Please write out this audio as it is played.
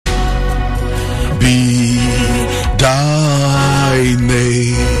be thy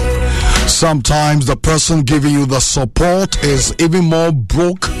name. Sometimes the person giving you the support is even more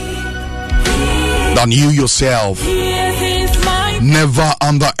broke than you yourself. Never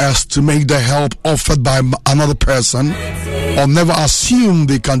underestimate the help offered by another person, or never assume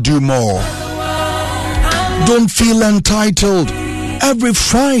they can do more. Don't feel entitled. Every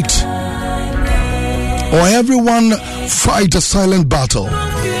fight or everyone fight a silent battle.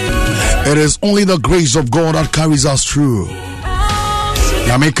 It is only the grace of God that carries us through.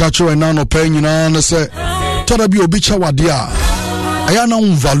 Yamekacho enano penyina na se todabi obicha wadia ayana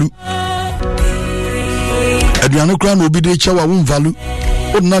unvalu aduane kra na obi de chawa unvalu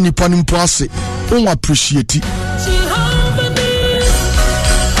odna nipa nimpo ase on appreciate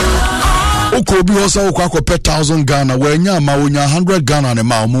oko obi hosa okwa akopɛ 1000 Ghana wanya ma wonya 100 Ghana ne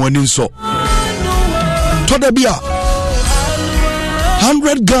ma mo ani nso todabi a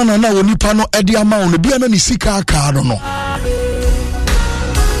 100 Ghana na wonipa no edi ama no bia na ni sika aka no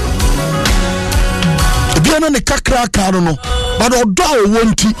bia na ne kakra aka no but odo a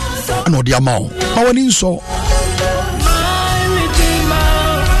wonti na odi ama wo ma wani nso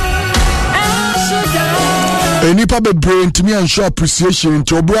enipa be brain to me and show appreciation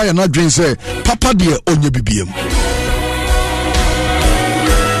to obra ya na dwen say papa de onye bibiem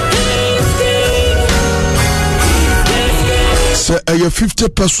se eye 50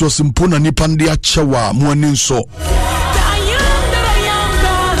 pesos mpo na nipa ndi a chewa mo ani nso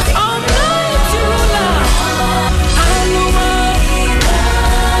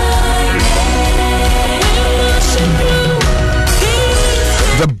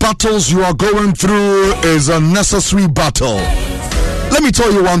The battles you are going through is a necessary battle. Let me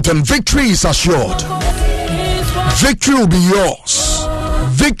tell you one thing. Victory is assured. Victory will be yours.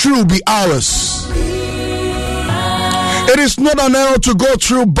 Victory will be ours. It is not an error to go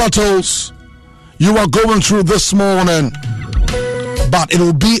through battles you are going through this morning, but it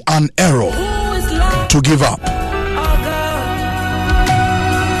will be an error to give up.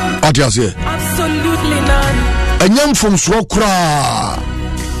 Absolutely none. Enyam from Swokra.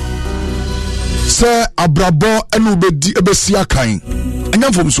 Say abrabo enu bedi ebesi akan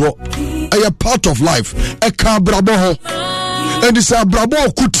anyam from so a part of life e ka abrabo ho and say abrabo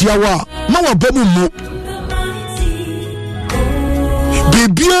okutiawa na wa bamu mu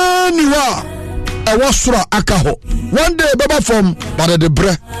bibia ni wa e wasura aka ho one day baba from but the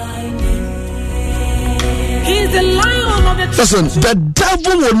bre. He's the lion of the listen, the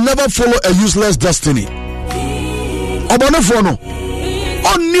devil will never follow a useless destiny. Obonefo no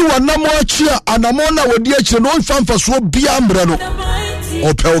Oni wanamo achia anamona wadi achia no fanfa so bia mbre no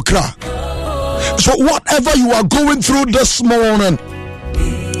opelkra. So whatever you are going through this morning,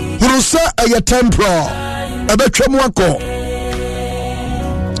 you say a temporal ebetwemu.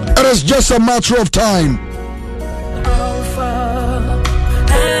 It is just a matter of time.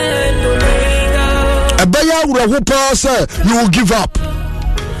 Abaya urahupa say you will give up.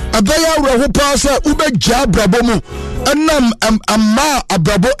 Abaya urahupa say ube jabrabomu. Enam amma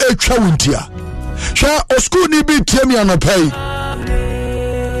abrabo etwa wuntia hwa o school ni bi tiemi anopai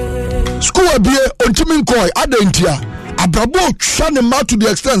school abie ontimi nkoi adentia abrabo twa ne ma to the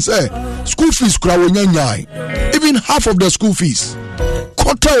extent say school fees kura wonyanyai even half of the school fees,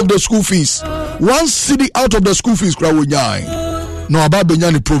 quarter of the school fees, 1 cedi out of the school fees kura wonyai no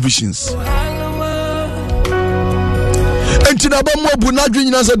ababenya ni provisions entina ba mo bu na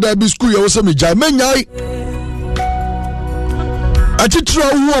dwunyina say da bi school ye wo se mejai menyai atitira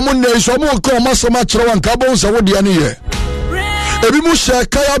wu amonne so mo ko masama kire wan ka bon se wode ane ye ebi mu she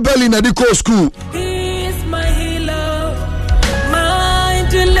kaya belly na di ko school. He is my healer, my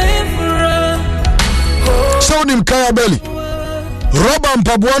deliverer. So nim kaya belly roba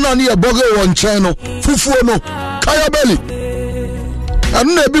mpabuana ni eboge won chen no fufuo no kaya belly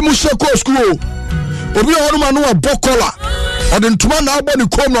anu na ebi mu she ko school obi hono ma no abokola ode ntuma na abo ni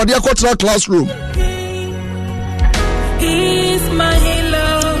kom na ode akotra classroom. He's my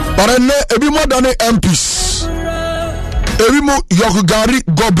healer. But I know every more than MPs. Every more Yokugari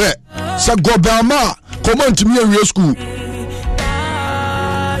Gobe. Sa Gobama. Come on to me in real school.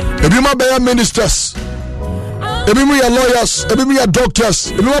 Every more by ministers. Every more lawyers. Every more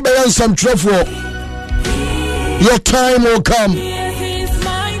doctors. Every more by some trouble. Your time will come.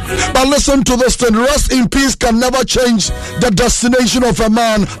 But listen to this thing. Rest in peace can never change the destination of a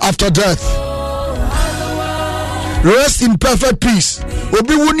man after death. Rest in perfect peace.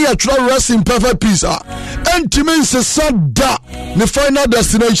 Obi wuni atwa rest in perfect peace. Entimen se sada the final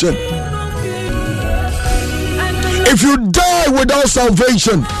destination. If you die without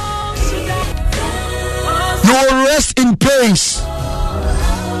salvation, you will rest in peace.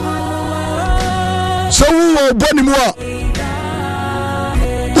 wu boni mu a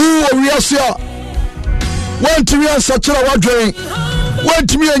wu wiasia wantimi ansachira wadwen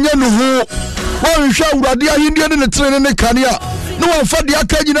wantimi anya nuhu wanhwa awurade ahindie ne trene ne kanea no wamfa de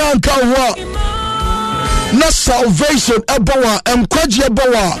aka nyina anka ho a na salvation ebowa enkwagye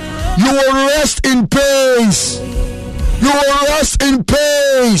ebowa you will rest in peace. You will rest in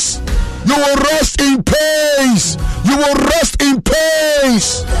peace. You will rest in peace. You will rest in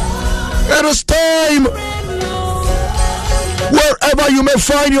peace. It is time, wherever you may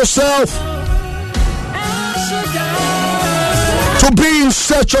find yourself, to be in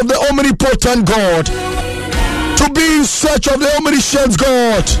search of the omnipotent God, to be in search of the omniscient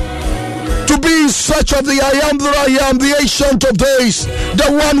God, to be in search of the I am that I am, the ancient of days, the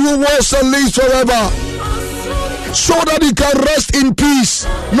one who was and lives forever, so that he can rest in peace,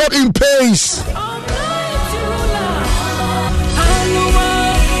 not in pace.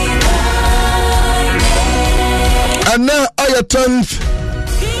 And now, I 10th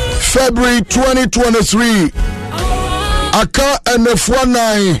February 2023. Aka and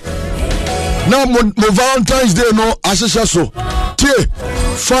F19. Now, my Valentine's Day, no, asesha so. Tie,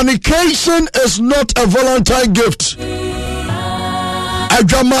 fornication is not a Valentine gift. I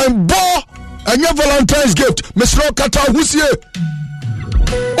got my boy, and your Valentine's gift. Mr. Kata Husie.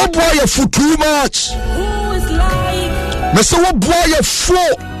 Oh boy, you for too much. Mr. Oh boy, you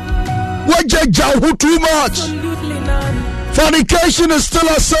for. What you too much? Fornication is still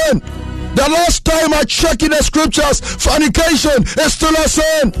a sin. The last time I checked in the scriptures, fornication is still a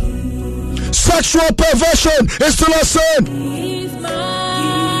sin. Sexual perversion is still a sin.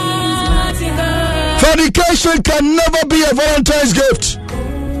 Fornication can never be a Valentine's gift.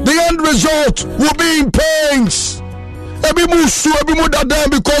 The end result will be in pains. Every move down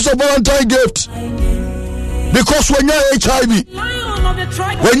because of Valentine's gift. Because when you're HIV,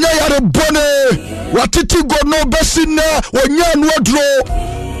 when you're a bonnet, what it got no best in there, when you're no draw,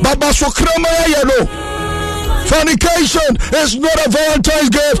 Baba Sokrama yellow. Fornication is not a Valentine's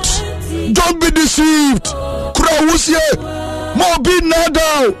gift. Don't be deceived. Krawusie, more be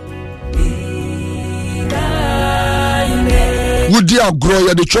nada. Would you grow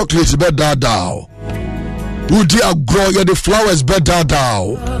ya the chocolates better down? Would you grow ya the flowers better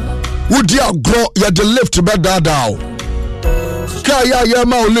down? Would you grow ya the lift better down? Kaya ya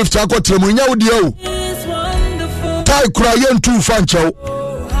ma lift akwa munya would you? Tai krayen tu fancho.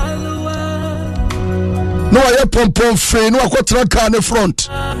 No I pom free no akwa car in front.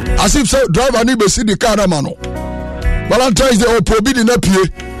 As if so driver ni be see the car na mano. Valentine's Day opobi di na pie.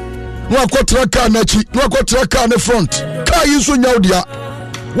 No akwa car na chi, no akwa car in front. Car yi so nya odia.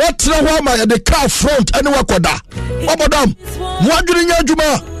 What na wa ma the car front ene wakoda. Obodam. Mo adwiri nya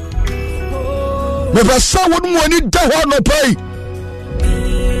adwuma. Me ba sa wonu mo ani da ho no pai.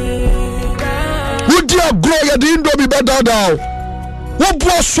 Would you grow ya the indomie better down? What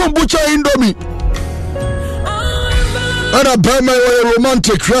was some butcher indomie? And a bema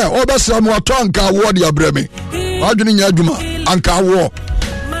romantic rare. Oh, that's some more tongue car word ya breme. I didn't yaduma and car war.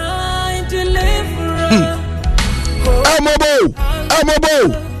 Amobo,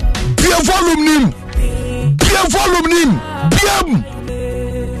 be a volume nim, BM.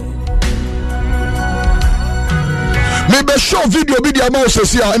 Maybe show video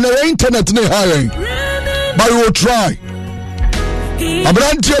mouse here and the internet ne hiring. But we will try.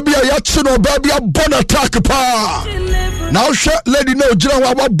 Abrantia be a yatsun or baby a bon attack pa. Now shut lady no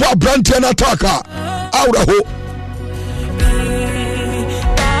general about Branty and attacker. Out of hope.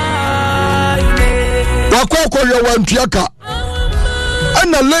 Wakoko ya wantiaka.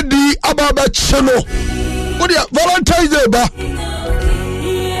 And a lady ababa cheno. What ya Valentine's Day ba?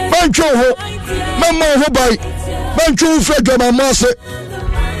 Mancho ho. Mama ho by. Mancho fega mama se.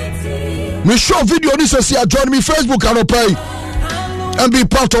 Me show video this is here. Join me Facebook and pay. And be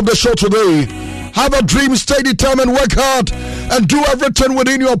part of the show today. Have a dream, stay determined, work hard, and do everything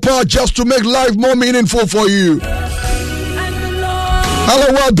within your power just to make life more meaningful for you.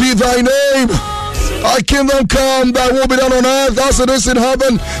 Hallowed be thy name. Thy kingdom come, thy will be done on earth as it is in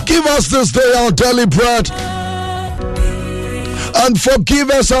heaven. Give us this day our daily bread. And forgive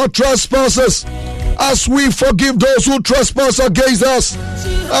us our trespasses, as we forgive those who trespass against us.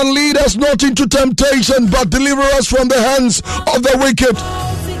 And lead us not into temptation, but deliver us from the hands of the wicked,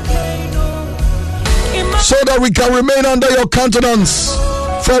 so that we can remain under your countenance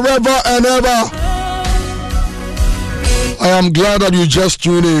forever and ever. I am glad that you just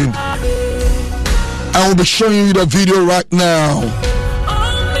tuned in. I will be showing you the video right now.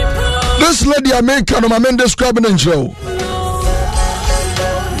 This lady I make on my main describing and show.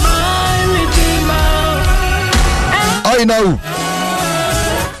 I know.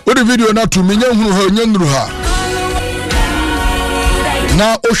 What the video na to me nyandru ha.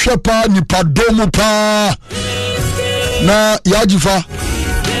 Na ohwepa nipadomu pa. Na yajifa.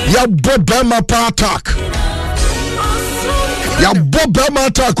 Ya bobema pa attack. Ya bobema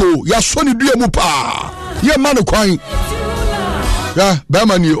attack o. Ya soni dua mu pa. Ye man kwan. Ya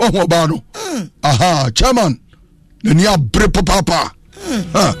bema ni ohwo ba no. Aha, chairman. Ni abre papa.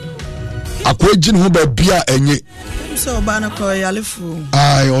 Akwaji no ba bia enye. So oba na ko yalefu.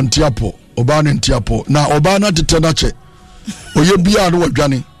 Ai ontiapo, oba na ntiapo. Na oba na tete na che. Oye bia no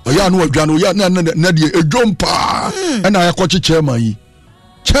wadwane. Oya no wadwane, oya na de edwompa. Na yakwachi chairman yi.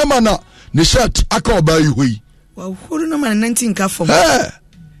 Chairman na ne shirt aka oba yi hoyi. Wa huru no man 19 ka form.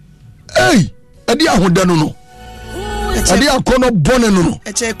 Hey, adi ahoda no. Adi akono bone no.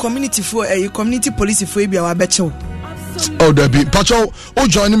 Eche community for community police for bia wa bechew. Oh, there be Pacho. Oh,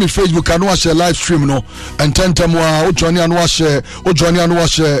 join me Facebook. I know share live stream no. And 10 time oh join and share. Oh, join and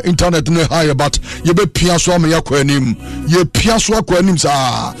share internet no higher. But you be piaso me yakwenim. Ye piaso akwenim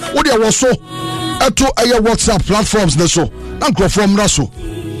sa. Oh, there was so. Eto aya WhatsApp platforms ne so. Anko from raso.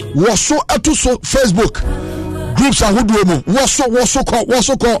 Was so eto so Facebook groups are who do mo. Was so call.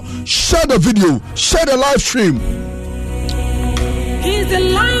 Share the video. Share the live stream. He's the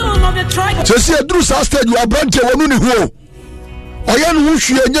lion of the tribe. So see a true stage you are branching one ni ho. Oya no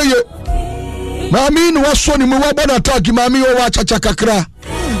hwie nyeye. Mami no waso ni mu wa bona attack mami o wa chacha kakra.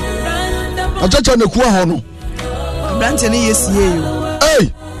 Achacha ne kuwa ho no. Branch ni yesie yo.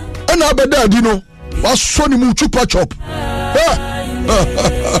 Hey! Ana abeda adi no. Waso ni mu chupa chop.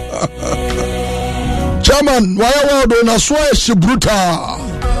 Chairman, why wa do na so e brutal.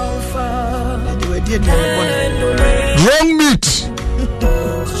 Wrong meat.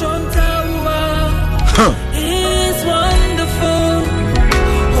 He's wonderful.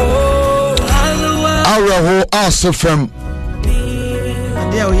 Araho Asfm.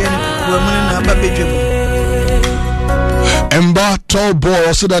 Emba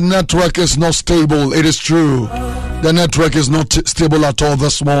Tallboy said the network is not stable. It is true. The network is not stable at all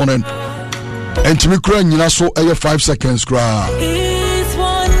this morning. And to me, crying, you know, so 5 seconds. Cry.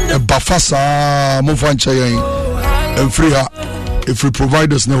 Bafasa, Mofanchayan, and free her if we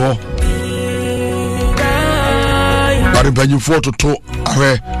provide us never. But if you fall to talk,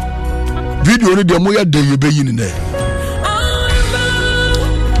 video ni demoya de you be in there.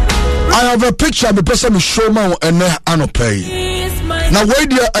 I have a picture of the person show man and anopay. Now wait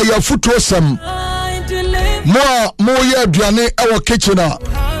there I have foot some more year duane our kitchen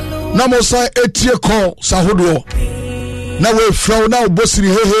na mo say etie call sahodo na we flow now bosiri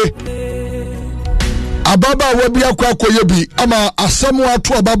hehe ababa wa bia kwa akoye bi ama asemu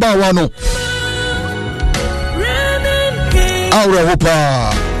ato ababa wa no awre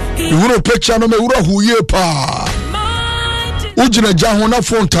hopa iwuro picture no me wuro huye pa ujina jaho na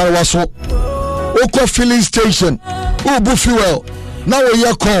phone tarwa so okọ filling station ubu fuel now we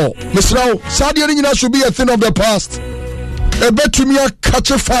call Mr. Sadia nyina should be a thing of the past a betumi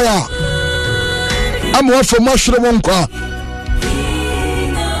catch a fire I'm one for mushroom kwa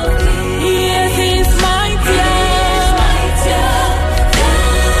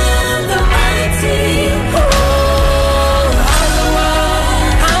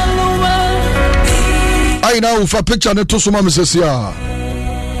I now for picture ne to so ma mesesia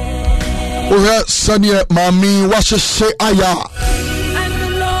ohe sane mami wahye aya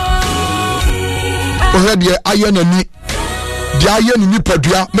ohe de aya nani de aya ni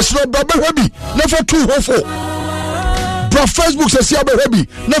nipadua mesro baba hwabi na fa tu hofo bra Facebook sesia ba hwabi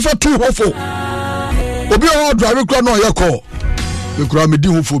na fa tu hofo obi o drive kura no ye call e kura me di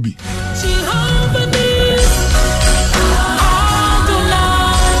hofo bi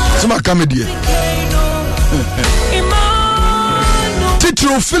sama kamedie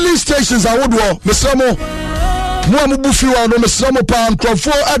titro filling stations I would walk Mr. Mo amubufi wa no Mr. Mo pa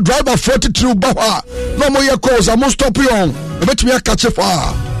nkrofo a driver 42 baha no mo ye calls I must stop you on e betimi catch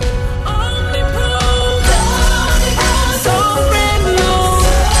fire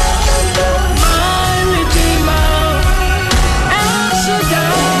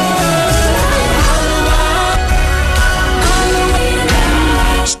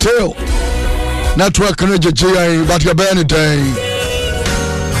still network no JJ but your burn day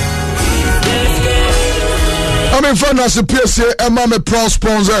I'm in front of the PSA and my pro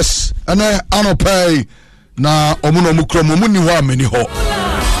sponsors and I don't pay na omuno mukromo muni wa meni ho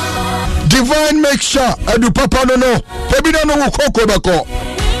divine make sure edu papa no baby no wo koko bako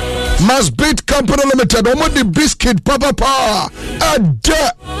must beat company limited omo the biscuit papa pa ade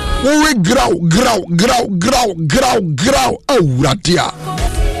we grow oh radia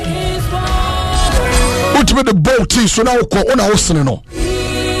ultimate the boat so now ko ona hosene no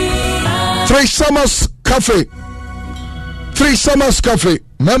 3 Summers Cafe. 3 Summers Cafe.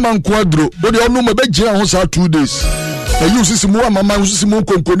 Mema Nquadro. Odi onu me begina ho sa 2 days. E use sisi mu mama use mu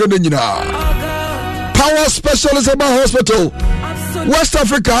konkone na nyina. Power Specialist Hospital. West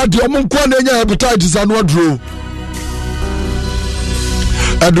Africa di omo nkwa na nya hepatitis anu adro.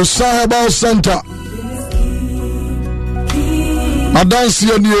 Edusa Herbal Center.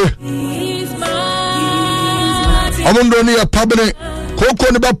 Adansi anie. Omondo ni apabene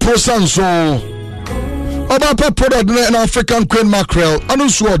koko ne ba prosanso. Oba pe product na African Queen Mackerel anu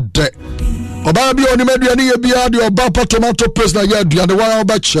so de. Oba bi oni meduane ye bia de oba tomato paste na ye aduane wa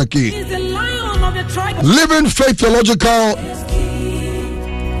oba cheki. Living Faith Theological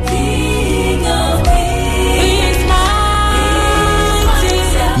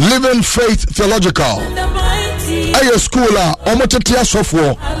Living Faith Theological. Ayo school a omotete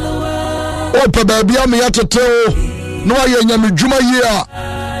asofo. Opa baby am yatete no aye nyamedwuma yi a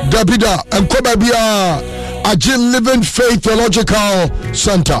Dabida enkoba bia Agile Living Faith Theological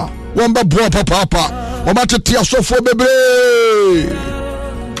Center. Wamba boa papa omatete asofo bebre.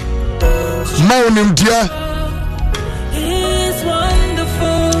 Maunim dia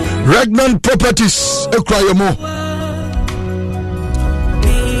Regnant Properties ekrayemo.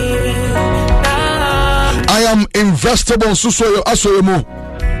 I am investable suso asoyemo.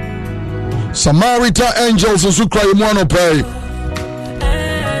 Samaritan Angels usukrayemo anopay.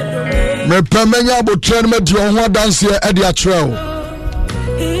 Me pemenya bo train me di ho dance e di atrel.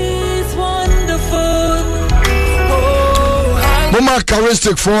 Mama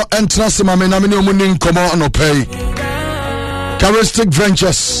Charistic for entrance mama na me no munin komo anopay. Charistic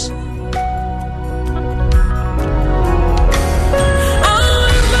Ventures.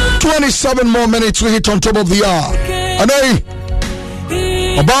 $27 more minutes to hit on top of the hour. And hey,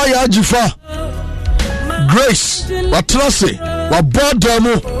 Obaya Ajifa, Grace, Watrasi,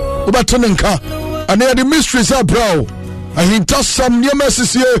 Wabodamo, Ubatunenka, and they are the mysteries are bro. And he does some near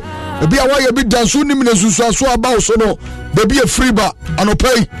messages here. Be a way a bit dance soon in so about so no, baby a free bar and a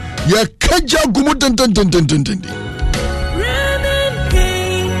pay. Ya Kaja Gumutin.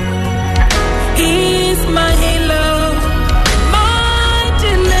 He's my halo, my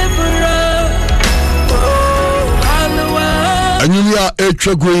deliverer. Oh, and you are a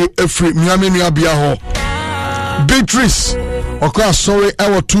tragwe every Miami Abiaho. Beatrice, okay, sorry,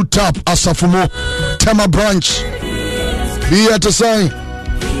 our 2 tap Asafumo, Tema Branch. Be at the sign.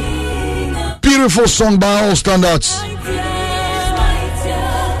 Beautiful song by all standards.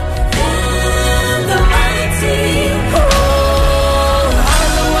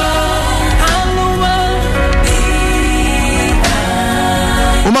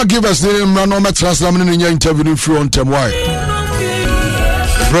 Give us the name no matter in your interview through on them why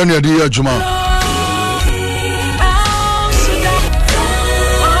Brenda dear Juma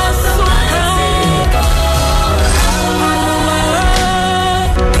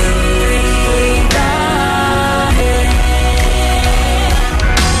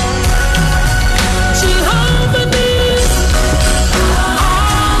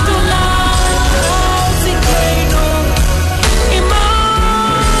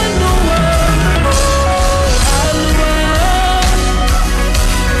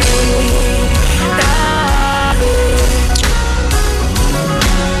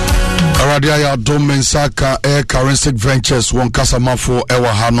Radia Domensaka Air Charistic Ventures one Casamafo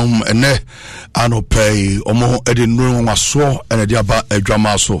Ewa Hanum ene anopay omo edinu waso ene diaba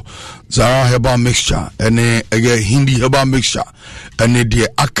edwamaso Zara Herbal Mixture ene Hindi Herbal Mixture ene die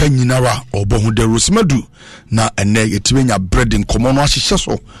aka nyinara obohu de rosimadu na ene yetibenya bread in komono ahihye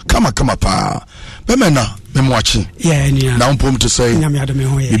so kama pa bemena memwachi na umpom to say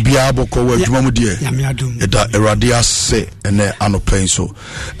bibia aboko wa adwuma mu die eda Radia se ene anopay so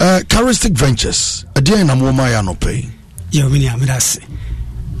Charistic Ventures adie na mo ma ya anopay yo mini amedase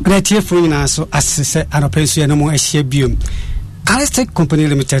Great for you so as an operation no more share biom. Charistic Company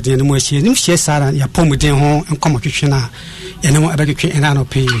Limited no more share, no share Sarah, ya pomu den home and come kitchener, and no other and an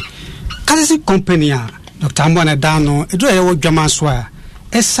pay. Charistic Company, Dr. Ambana Dano, a drawer German swear,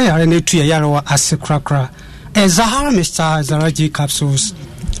 a sayer and a 2 year as a cracker, a Zahara Mr. Zaraji capsules,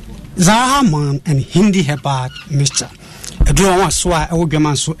 Zahara man and Hindi Herbal Mr. A drawer swear a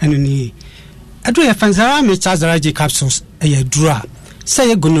German so any. A drawer Fanzara Mr. Zaraji capsules, a drawer.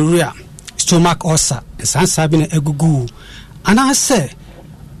 Say gonorrhea, stomach ulcer, and sansabin egugu. And I say,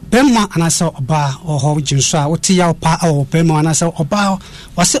 Bema and I saw a bar or how Jinsha, or Tia Pa or Bema and I saw a bar,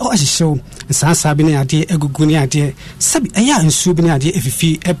 was it all as show, and sansabin idea, eguguni idea, Sabi a and subin idea if you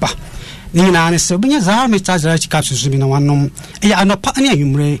feel eba. Nina and so, when your army charge capsules in one room, a no partner, you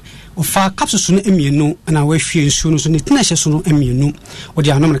may, ofa capsules no emienu na we hwie nsuo no so ne tina hye so no emienu wo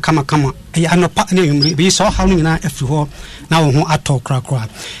de anom ne kama e anopa ne yumre bi so ha no nyina afiri ho na wo ho atɔ krakra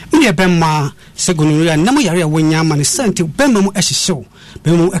me bemma segonu ya nam yare wonya ma ne sante bemma mu ahyehyew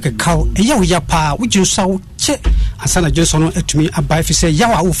bemma mu ekekaw eya wo ya pa wo jinsaw che asana jinso no atumi abai fi se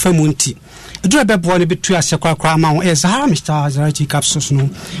yawa wo famu nti edura bebo ne betu ase krakra ma wo Zahara Mr. Zarachi capsules no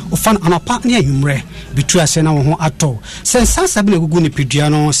ofan anopa ne yumre betu ase na wo ho atɔ sensa bi na gugu ne pedua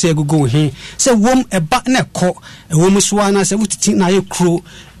no se gugu he se wom eba na ekɔ wom so ana se wutiti na ye kro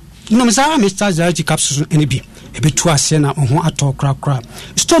no Zahara Mr. Zarachi capsules ene bi ebetu ase na wo ho atɔ krakra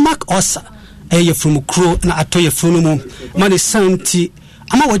stomach ulcer eye from kro na atɔ ye from no ma ne santi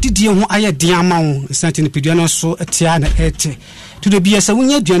ama wadidi ho aye den ama wo santi ne pedua no so etia na ete to the BS when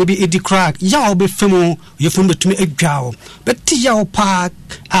you do be a crack, yaw be femo, you from the to me a gow, but yaw park,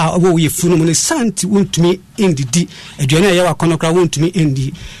 wo ye funum ne santi won't me in the D, a Diana yawa conocra won't me in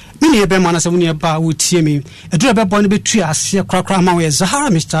the. Many a bemana as a winner bar would see me, a drabber bonny between us, a crack around Zahara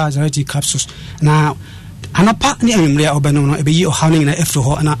Mr. Zarachi capsules. Now, and a partner in Rea or Benona, a be or hounding an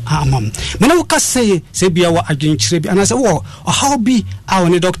effort and a mum. Menoka say be our against Trib, and as a war, or how be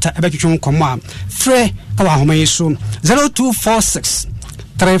our doctor evacuation command. Frey, our home soon 0246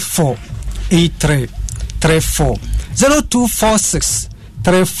 34 83 34 0246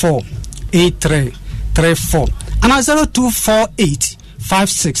 34 83 34 and 0248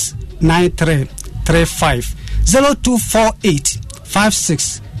 56 93 35 0248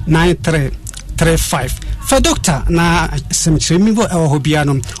 56 93 35 for doctor na semchire mi go hobia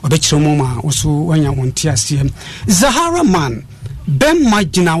no obechire mo ma oso wanya wonti asem Zahara man bem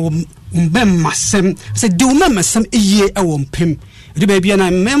magina bem masem se de wo masem eye e wo mpem de ba bia na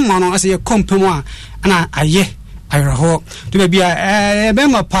memma no ase ye kompem a ana aye ayraho de ba bia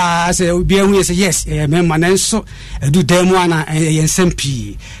memma pa se bia hu ye yes memma na nso edu demu ana ye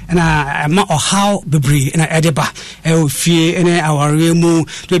nsempi na ma ohaw bebre na edeba ofie ene aware mu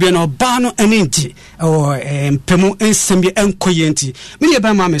de bia no ba no enenti mpemu ensem bi enkoyenti me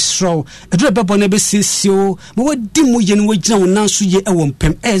ba ma mesro edu bebo na be sesio mo wadi mu ye no wagina wonanso ye e wo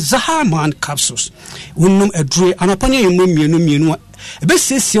mpem Zahara man capsules wonnum edure anopane ye mu mienu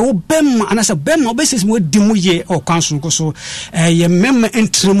ebesese wo bem anasa bem obesese mo dimu ye o kwanso ko so ye memma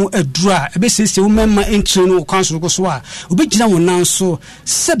entremu adura ebesese wo memma entremu kwanso ko so a obegina wonan so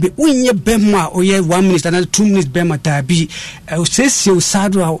sebe wonye bem a oye 1 minute and 2 minutes bem atabi osese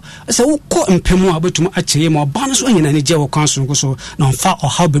usadura se wo ko mpemu a betum acheye mo ba no so anyina ne je wo kwanso ko so na mfa o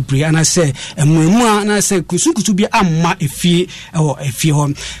how bebre anase emmu anase kusukutu bi amma efie ho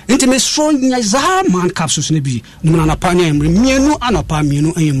ntime strong Zahara man capsules ne bi no na pa ne mienu anapa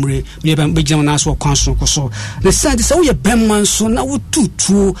mienu ayemre me ba begina na so kwanso ko so ne sande se wo ye bemman so na wo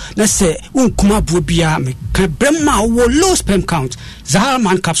tutu na se unkuma bo bia me ka bemma wo low sperm count Zahara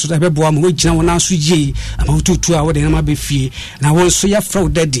man capsules abeboa mo gina wona so ye ama wo tutu a wo de na ma be fie na wo so ya fra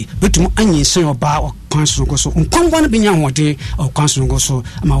daddy betum anyi sen oba kwanso ko so nkonwa na benya hode o kwanso ko so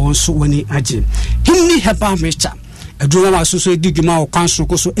ama wo so woni age himni heba mecha adura ma so so digima o kwanso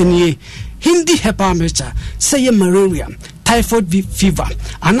ko so enie hindi heba mecha say malaria typhoid fever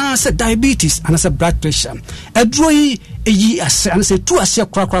ana say diabetes ana say blood pressure adroyi eyi ase ana say tu ase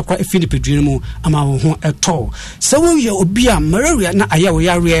kra efini pedwene mu ama wo ho eto se wo ye obi a malaria na aya wo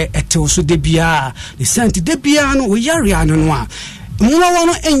yare etew so de bia the sent de bia no wo yare anu no a mwa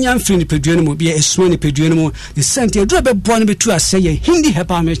no enya mfiri pedwene mu bia esuo ne pedwene mu the sent adro be bo no betu ase ye hindi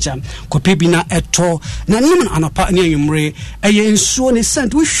heba mecha kope bi na eto na nim anopa ne anwumre eye nsuo ne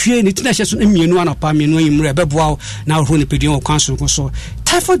sent wo hwie ne tina hye so mienu anopa mienu anwumre be bo na ho ne pedwene kwanso ko so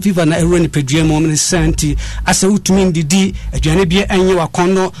typhoid fever na ero ne pedwene mu ne sent ase utumi ndidi adwane bia enye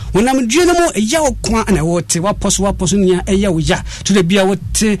wakono wonam dwene mu eya okwa na wote waposo nia eya wo ya to de bia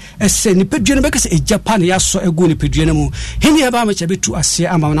wote ese ne pedwene be kase ejapa ne yaso egu ne pedwene mu hindi heba mecha betu ase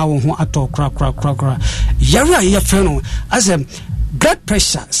ama na wo ho ato kra yara ye fe no asem blood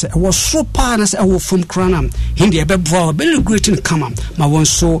pressure se was so pana se wo from kranam hindi ebeboa be regulating kama ma won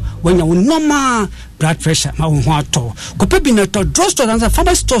so wanya wo normal blood pressure ma wo ho ato kope bi na to drugstore and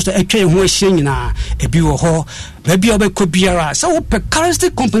pharmacy stores to etwe ho ahye nyina ebi wo ho ba bia obekọ biara se wo pe currency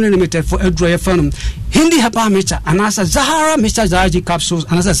company limited for edroye fanum hindi haba mecha anasa Zahara Mr. Zarachi capsules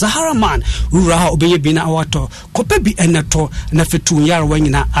anasa Zahara man ura obeye bi na awato kope bi eneto na fetu yara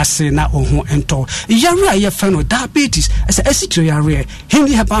wanyina ase na oho ento yara ye fano diabetes ase esitro yare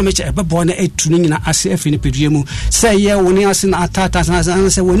hindi haba mecha ebebo na etunu nyina ase afini pedue mu se ye woni ase na atata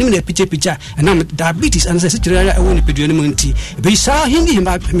se woni na piche na diabetes and the situation I want to do monty be sa hindi him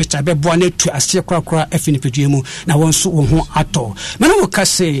Mr. Bebwane to a sea cracker effing pedumu na one so won at all Manoka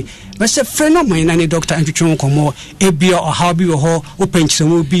say but say friend of mine and doctor and to come ebia or hobby or open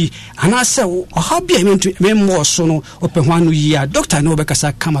will be and I say or hobby I mean to more so open 1 year doctor no because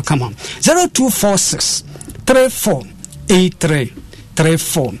I come 0246 34 83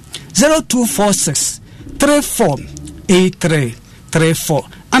 34 0246 34 83 34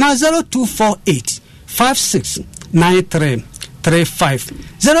 and 0248 56 93 35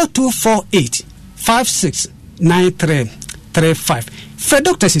 0248 56 93 35 Fred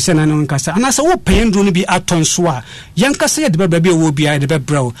doctor is saying no nkasa and asa wo pen do no bi aton so a yankasa de baba bi wo bi a de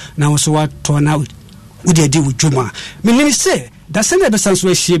bebrew na so wa to na wo de di wo dwuma me nim say da send be sanso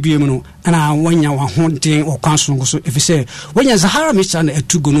ahie bi mu no ana wanya wa honden o kwanso so if say wanya Zahara Mitchell na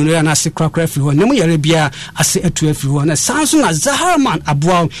etugo no na ase krakra fi ho nemu yare bia ase atu afi ho na sanso na Zahara man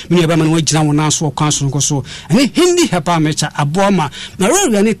aboa me ba man wo gina wo nanso o kwanso so ani hindi hepa mecha aboa ma na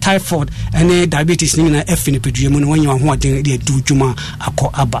re ni typhoid ani diabetes ni na efi ni pedue mu no wanya wa honden de du dwuma akọ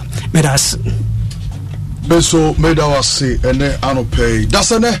aba medas beso medawase ene anopay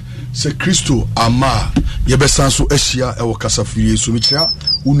dasane se Kristo ama yebesanso ahia e wakasafiri so mikia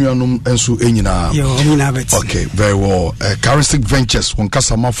unuanom enso enyina okay very well Charistic Ventures won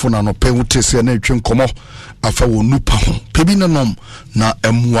kasamafo na no pe wutese na etwe nkomo afa wonupa ho pebi nanom na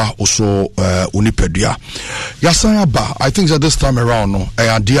emwa oso unipadua yasan aba I think that this time around no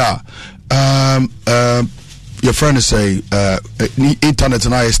idea your friend is say internet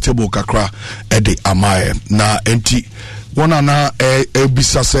na is stable kakra ede amaye na enti one na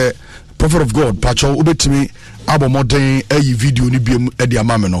ebisa say prophet of God pacho ubetimi abo modern video ni biem edi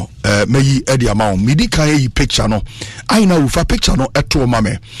amame no meyi edi amawo midi kan yi picture no I na ufa picture no eto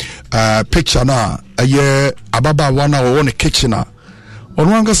mame picture na aye ababa wana wo ne kitchen na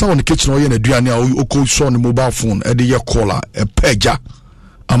ono angasa wo ne kitchen wo ye na duane a okọ so ne mobile phone edi ye caller peja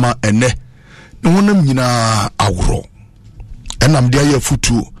ama ene wonam nyina awro enam de aye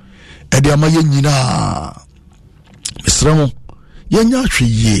futu edi ama ye nyina Misramo yenya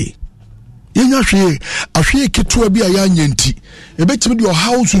hweye ahwe ketua bi aya nyanti ebetimi de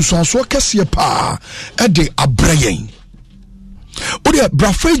house so kese pa ede abrayen odi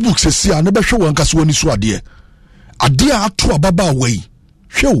bra Facebook sesi a ne behwe won kase woni so ade ato ababa wei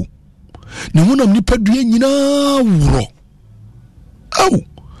hwew ne honam nipa due nyina wuro aw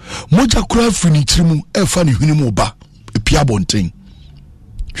moja kura fini tirimu efa ne hwini mu ba epia bonten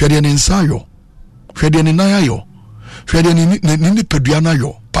hwede ne nsayo hwede ne nayayo hwede ni pedua na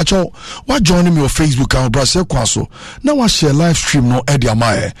yo pacho wa join me on Facebook and brase kwaso na wa share live stream no e dia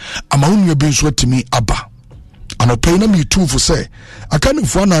mae ama unu be nso atimi aba anope na me too for say aka ne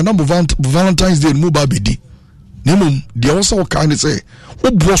fo na Valentine's Day mu ba bedi nemum dia wo so ka ne say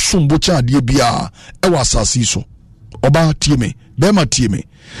wo bro sombo cha de bia e wa asasi so oba tie me be ma tie me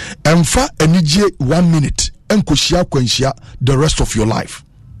emfa anije 1 minute enkohia kwanhia the rest of your life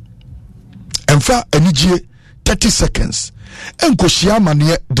emfa anije 30 seconds enkohia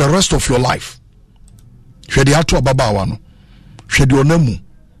mane the rest of your life hwede ato ababawa no hwede onamu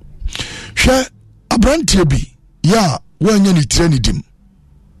hwe abrantie bi ya wanya ni trenidim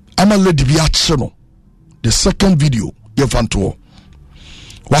ama lady bi ache no the second video ye fanto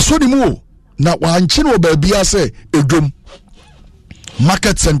wasodi mu na wanchi no ba bia se edom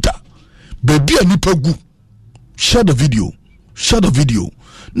market center baby anipa gu share the video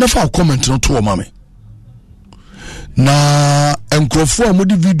na fa comment no to mama na enkrofo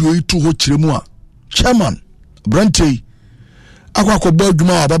amodi video yi to ho kiremu a chairman brante akwakoba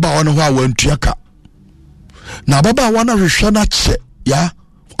adwuma ababa wona ho awantuaka na ababa wona hwehwe na che ya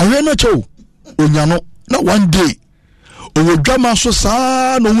owe no che onyano na one day owo dwama so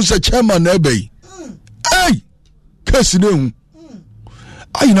saa no hu se chairman na ebei kesi ne hu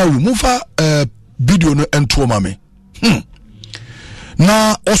ayi na mu fa video no ento mame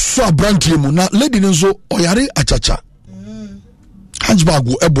na oso abrantie mu na lady nzo oyare achacha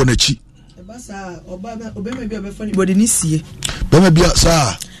hanjbago ebo na chi basa obema bia be fani body ni sie bema bia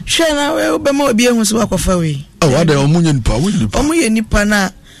sa hwe na we obema obi ehu so akofa we wada omunye nipa omunye nipa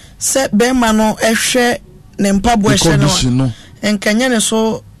na se bema no ehwe ne mpabo ehwe no enkanya ne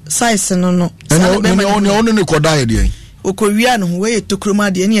so size no ono ne kodae de okowia no we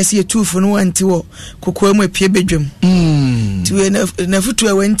tokroma de ne yesi etufu no wanti wo kokwa mu apie bedwam tiwe na futu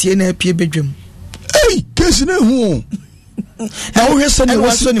e wanti na apie bedwam kesi na hu na wo hwese ne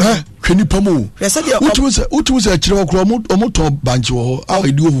wasi hweni pamo utuwese akire wo kro omoto banche wo a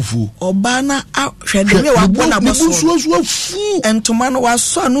edi ofufu oba na hwede me wa bona boso entoma no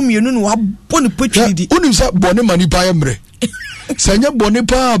waso anu mienu no wabɔ ne potwidi unim se bone mani pa yemre sanya bone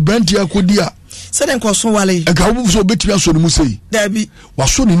pa brand ya kodi a Said and Cosson Wally. And how was between us on the Musei? There be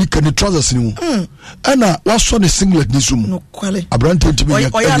was so unique and the trousers in Anna was so a singlet this room. No quality. I branded to me.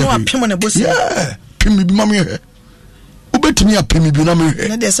 Oh, yeah, no, I'm Pim on a bus. Yeah, Pim be mammy. Who bet me a Pim be mammy?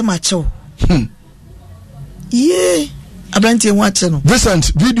 There's a macho. Yeah, I branded watching.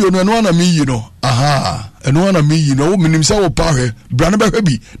 Vincent video no one of me, you know. Aha, and one of me, you know, meaning so power. Branaba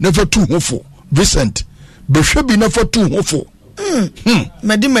Heavy, never too hopeful. Vincent, but should be never too hopeful.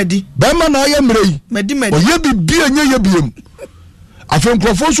 Medi. Bema na ya mrei. Medi. Oye bibia nya ya biem. Afem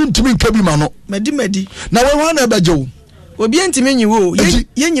krofo so ntimi nkabi ma no. Medi. Na we wan na beje wo. Obi ntimi nyi wo.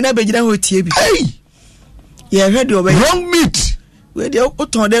 Ye nyina begina ho tie bi. Hey. Ye hwede obe. Wrong meat. We dey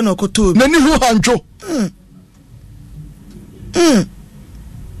oton de no koto. Na ni ho hancho. Hey.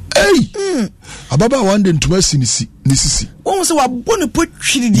 Ababa wande ntuma sinisi. Nisisi. Won se wa bonu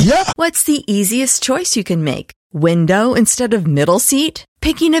potwiri. Yeah. What's the easiest choice you can make? Window instead of middle seat?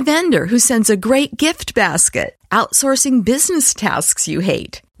 Picking a vendor who sends a great gift basket? Outsourcing business tasks you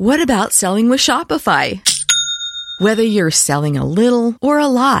hate? What about selling with Shopify? Whether you're selling a little or a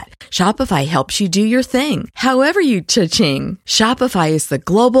lot, Shopify helps you do your thing, however you cha-ching. Shopify is the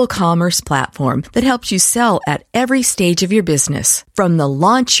global commerce platform that helps you sell at every stage of your business. From the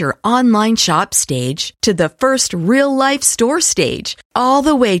launch your online shop stage to the first real-life store stage, all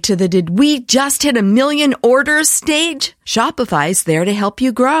the way to the did we just hit 1 million orders stage. Shopify's there to help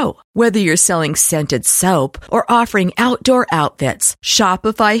you grow. Whether you're selling scented soap or offering outdoor outfits,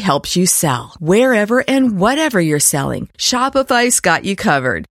 Shopify helps you sell. Wherever and whatever you're selling, Shopify's got you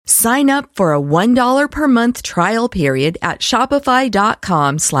covered. Sign up for a $1 per month trial period at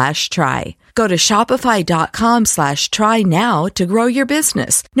shopify.com/try. Go to shopify.com/try now to grow your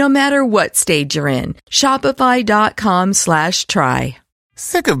business, no matter what stage you're in. Shopify.com/try.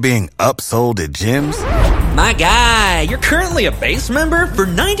 Sick of being upsold at gyms? My guy, you're currently a base member. For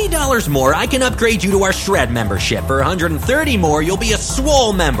 $90 more, I can upgrade you to our Shred membership. For $130 more, you'll be a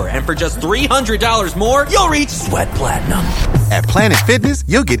Swole member. And for just $300 more, you'll reach Sweat Platinum. At Planet Fitness,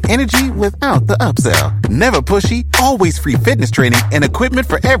 you'll get energy without the upsell. Never pushy, always free fitness training and equipment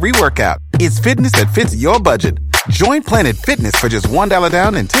for every workout. It's fitness that fits your budget. Join Planet Fitness for just $1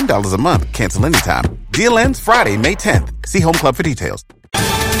 down and $10 a month. Cancel anytime. Deal ends Friday, May 10th. See Home Club for details.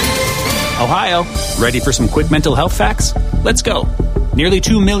 Ohio, ready for some quick mental health facts? Let's go. Nearly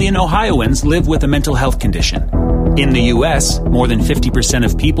 2 million Ohioans live with a mental health condition. In the U.S., more than 50%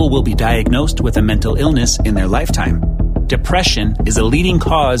 of people will be diagnosed with a mental illness in their lifetime. Depression is a leading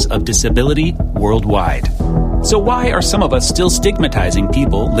cause of disability worldwide. So why are some of us still stigmatizing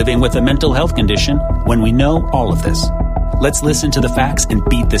people living with a mental health condition when we know all of this? Let's listen to the facts and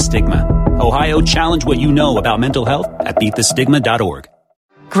beat the stigma. Ohio, challenge what you know about mental health at beatthestigma.org.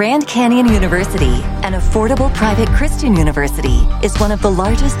 Grand Canyon University, an affordable private Christian university, is one of the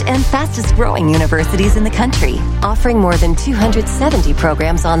largest and fastest growing universities in the country, offering more than 270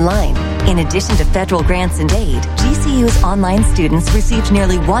 programs online. In addition to federal grants and aid, GCU's online students received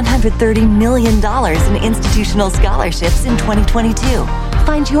nearly $130 million in institutional scholarships in 2022.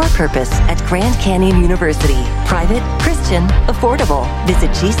 Find your purpose at Grand Canyon University. Private, Christian, affordable.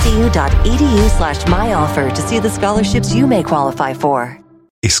 Visit gcu.edu/myoffer to see the scholarships you may qualify for.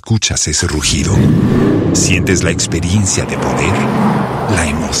 ¿Escuchas ese rugido? ¿Sientes la experiencia de poder? ¿La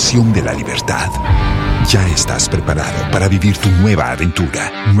emoción de la libertad? Ya estás preparado para vivir tu nueva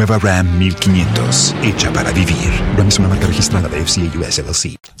aventura. Nueva Ram 1500, hecha para vivir. Ram es una marca registrada de FCA US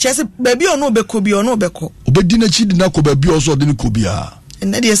LLC. Chese baby ono beko bi ono beko. Obedi na chidi na ko baby oso de ko bia.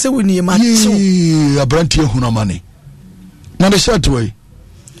 Na de se woni ma tso. Abrantie huna mane. Na de shirt we.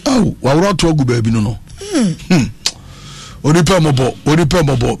 Oh, wa wura to ogu baby no. Onipa mobo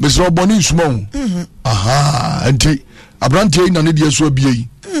mesro boni nsumon aha enti abrante na ne de so abie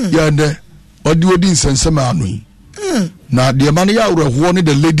ya ne odi nsensema anu na de man ya awreho ne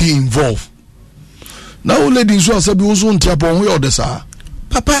the lady involved na o lady so asabi wo so ntia pon ho ya odesa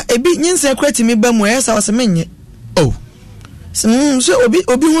papa ebi nyinse kwati mi ba mu esa wase menye oh so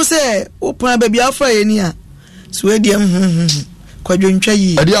obi hu se o pon ba bia fa ye ni a so edi kwadwontwa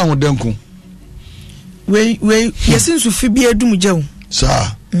yi ade ahodenko we yesin sufi bi edum jew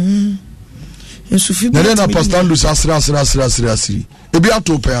sa sufi bi na pastando asra ebi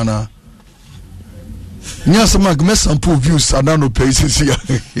ato pe ana nya sama gme sample views anano pe sisi ya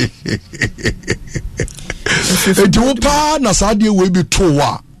edi wo pa na saade we bi to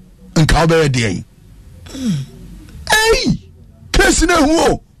wa nka ba de en kesi na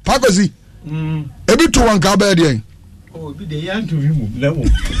hu pagozi ebi to wa nka ba de en oh bi de yan to vi mu na wo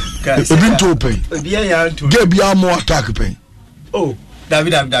ebi to pe bi yan to ge bi amo attack pe oh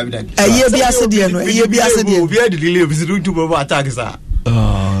David eye bi ase de no eye bi ase de obi e delay obi do to bo attack sa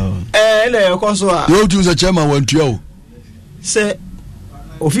le ko so a you do the chairman want you say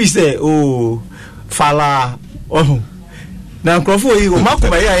office fala na nkrofo yi o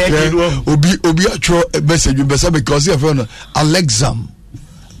makoma ya kedu obi atro message be because you have Alexam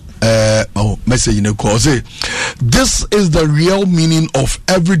message in the call say this is the real meaning of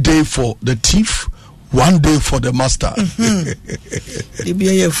every day for the thief, one day for the master. But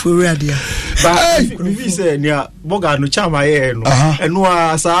if say nia boga no chama ye no eno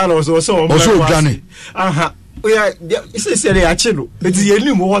asa na so Johnny yeah, say they achelo. It is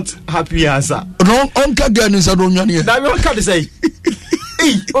you know what happy answer. No, onka gan is don't yan. Na me onka say.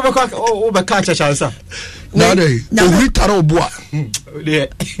 Eh, obeka chance. Na dey. Obi taro boa. Dey.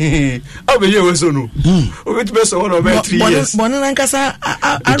 Obi ye we so no. Obi to be so one over 3 years. Bono nankasa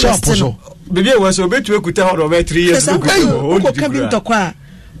arrest. Baby we so obi to ekuta one over 3 years. Ko ka bi ntokwa.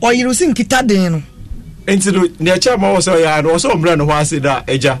 Oyiru sin kita den no. Entido ne chama wo so ya no so mra no ho ase da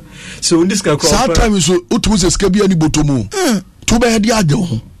eja so this can crop that time so utumu se skabia ni botomu to be head ade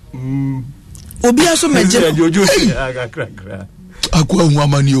ho obi aso meje akwa hu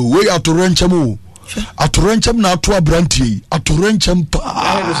amani o we atorenchem na ato abrantie atorenchem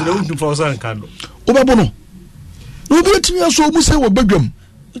pa no so na untu for san kan obebo no obi etimi aso mu se wo badwam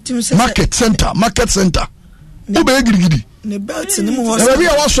market center obe girigidi ne belt ni mo hospital na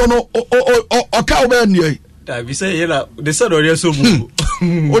bia waso no o ka obe nie da bi say yela the said ori so mu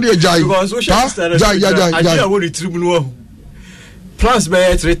o de jai I wo retrieve no plus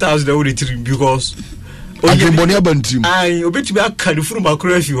by 3000 they wo retrieve because agbonia bantim ai obetumi aka the furu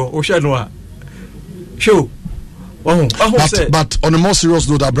makro fi ho o hwe no a show but on a more serious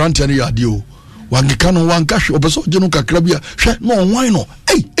note Abrante any adio wangeka no wanka hwe obeso je no kakra bia hwe no wan no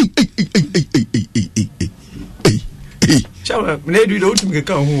Chairman, me do the ultimate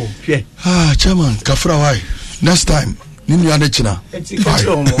can who? Chairman, Kafra, why? Next time, Nini and China. It's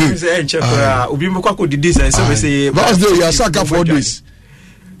Ubi Moko did this and so say, Last day, Yasaka 4 days.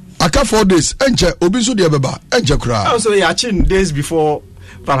 Aka 4 days, Enche, Obisu de Baba, Enche Kra. Also, Yachin days before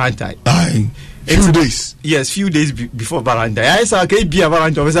Valentine. Few days. Yes, few days before Valentine. I saw be a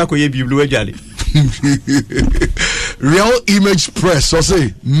Valentine, I saw be blue jolly. Real Image Press, so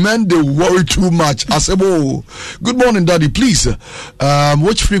say men they worry too much. I say, oh, good morning, Daddy. Please,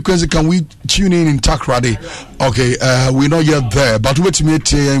 which frequency can we tune in Takrady? Okay, we're not yet there, but wait me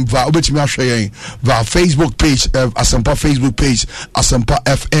via Facebook page, Asempa Facebook page, Asempa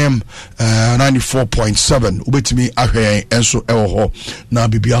FM 94.7. Wait me and so now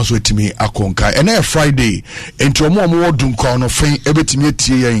be also wait me akonkai. And every Friday, into more dunko no fin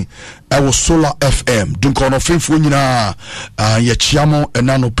ebetimi I Solar FM. Dunko no fin fo nyina ye chiamo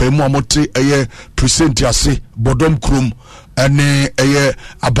enano pemu amote eye present yase bodom krum ene eye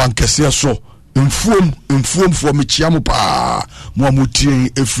abankese so mfuom for me chiamo pa mo amotie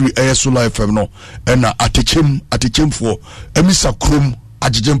efri eye Solar FM no ena atechem for emisa krum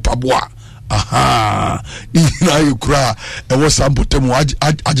ajejem paboa aha ina yukra e wo sambotemu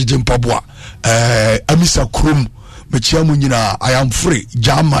ajejem paboa emisa krum mechiamu nyina I am free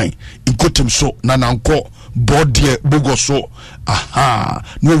jamai inkotem so na nanko bodie bogo so aha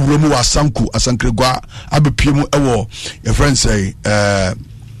no wuremu wasanku asankregwa abepiemu ewo your friend say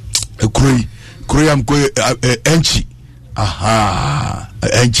kureyam ko enchi aha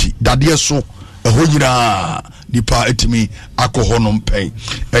enchi dadie so eho nyina nipa etimi akoho no mpɛn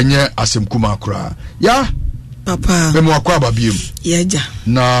enye asemkuma akura ya papa me mo akwa babiem yeja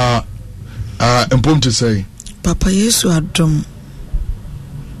na empom to say Papa Yesu adom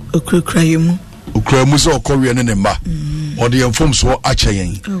okurakrayimu so okowie ne mba ode yemfom so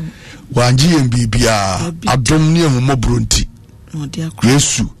acheyen wanji yem bibia adom ne ehumobronti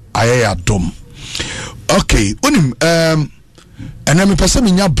Yesu aye adom okay onim ena me pese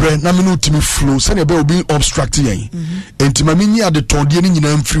me nya bre na me no timi flow se ne be obi obstruct yen entima me nya de tondie ne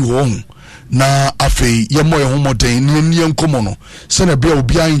nyina mfiri ho na afei yemo ye homoden ni enkomo no se na bia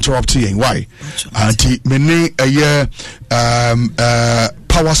obi interrupt yen why anti me ne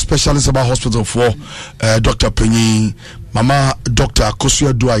power specialist about hospital for Dr. Penny Mama Dr.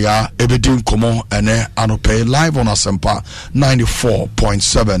 Akosua Duaya ebedin komo ene anope live on Asempa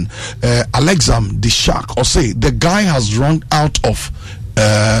 94.7 Alexam the Shark or say the guy has run out of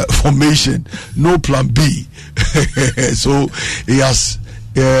formation, no plan B. So he has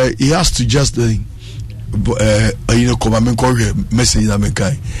to just message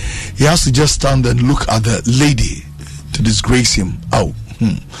he has to just stand and look at the lady to disgrace him.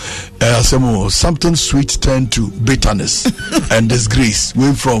 Something sweet turned to bitterness and disgrace.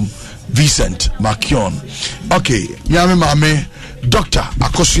 Way from Vincent Makion. Okay, Yami Mame, Dr.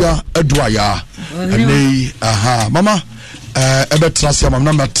 Akosua Edwaya. Mama, ebetrasi amam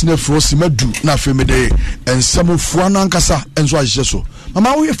na matene frosi madu na afemede ensamofua na nkasa enso ahye so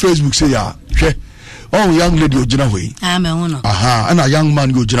mama wo Facebook say ya hwe young lady ogina hoyi me wono and a young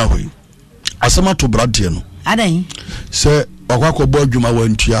man go ogina hoyi asema to brade no adan say wakwakọ bo adwuma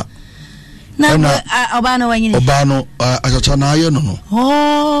wantua na obano wanyini obano achacha na aye no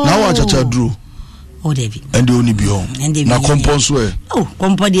na wa achacha duro David and the only bio na componso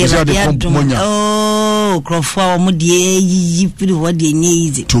compo de crofo mo de yi firi wo de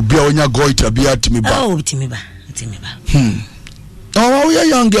easy to be onya goita be atimi ba timi ba we are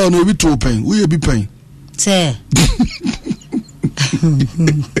young girl no be to pen we be pen say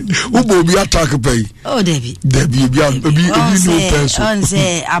ubo bi attack pay David bi no person on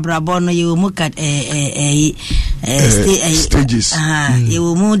say abrabo no you mu kat stages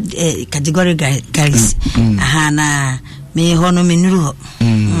you mu category guys na me hono menuru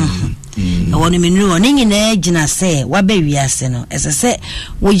wono menuru ninyi na gina say wabe wiase no esese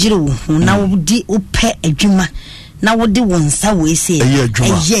wogire wo hu na wodi upe adwuma na wodi wonsa we say eye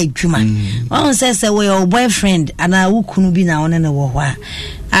adwuma won say we your boyfriend ana wukunu bi na wona na wo hwa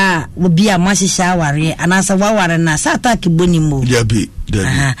wo bi amahihya aware ana sa waware na sa attack boni mo be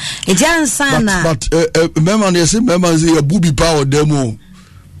it answer na but remember say your booby power demo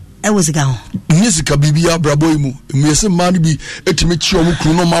was go music bibia brabo mu mese man bi etimi chi omu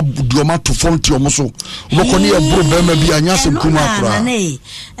kunu no ma budo ma to fonti omu so oboko ne ebro be ma bi anya sem kuma akra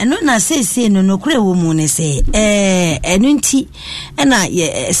eno na say no kure wo mu ne say eno nti na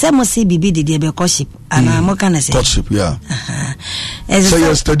se mo se bibi de be courtship ana mo kana say courtship yeah so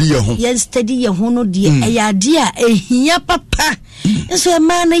you study your ho no de ya de a ehia papa so e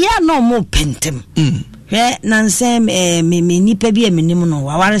man ya no mo pentem nanse me nipa bi amenim no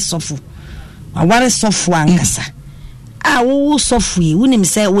waware sofo ankasa wo sofo yi wonim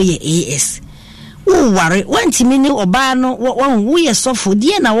se wo ye AS wo ware wantimi ni oba no wo ye sofo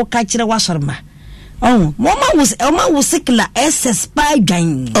die na wo ka kire wasorma mama wo sikla SS pa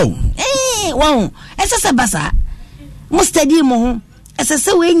dwan wo SS basa mo study mo ho SS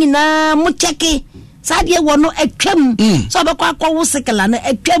we nyina mo cheke sadie wono atwam so obekwa akwo sikla na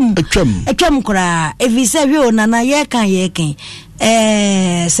atwam kura evise hwe na ye kan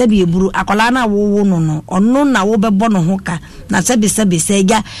sebi eburu akola na wo no ono na wo bebo no ho ka na sebi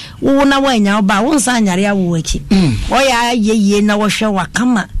seja wo na wanya oba wo nsa anyare awo achi o ya ye na wo hwe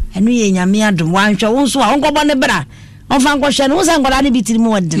wakama enu ye nyame adom wanhwe wo nso a onkobo ne bra onfa nkohwe no wo nsa ngola ne bitiri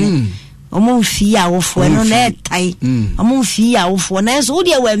mu wadene omo fi a wo fo no na etai omo fi a wo fo na so wo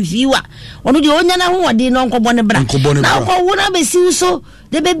de wa mfi wa ono de onya na ho wode no onkobo ne bra na ko wo na besi so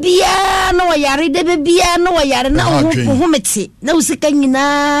de bebia no yare de bebia no yare na ho meti na usika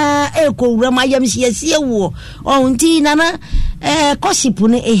nyina ekowura mayam hiesie wo onti nana koshipu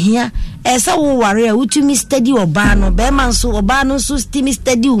ne ehia esa wo ware a utumi study oba no be man so oba no so stimi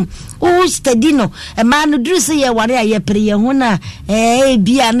study o study no e man no duru se ye ware a ye pere ye ho na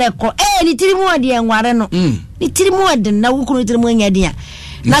bia na ko ni tirimu ade en ware no ni tirimu ade na wo kunu tirimu anya dia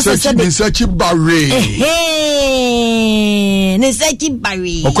na so se de search bare ne search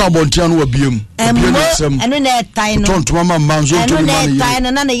bare okwa bontia no wabiem eno na tai no tonto mama manzo to ni mani tai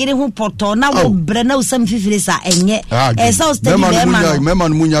na yire hu poto na wo bre na usam fifire sa enye so study mema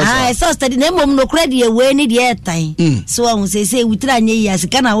no munya sa so study na mom no kra de we ni de tai so ahun se wutira anye ya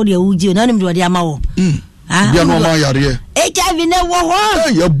sika na wo de wuji na nim de wode ama wo bia no ma yare HIV ne wo ho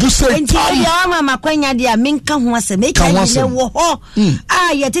ya buse tai ya mama kwanya de a menka ho asem HIV ne wo ho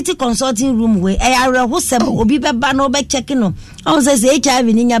ya titi consulting room we are ho sem obi beba no be check no on say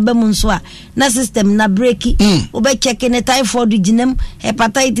HIV ni nya ba mu nso a na system na break obe check ne typhoid ginem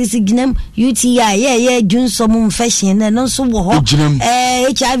hepatitis ginem UTI ye junsom infection ne no so wo ho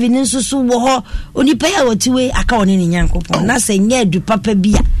HIV ni nso so wo ho oni pa ya wotiwe aka woni ni nyankopon na se nya du papa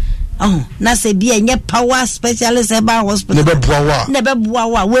bia na se bia nye power specialist eba hospital ne be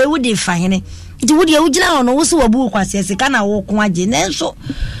buawa we wudi fahene nti wudi ugina ono wo so wabu kwase sika na wo ko age nenso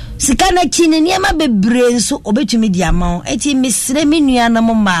sika na chini niema bebre nso obetumi di ama eti misre menua na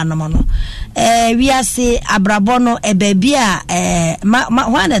mo ma no no wiase abrabono ebebia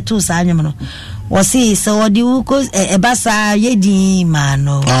hwa na to sa anyum no wasi so wodi uko ebasa yedi ma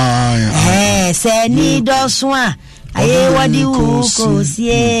no se ni doso a aye wadi uko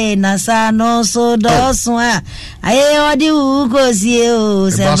sie na sano so doswa aye wadi uko sie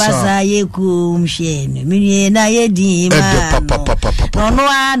o se basa ye kumhye no minie na ye di ma no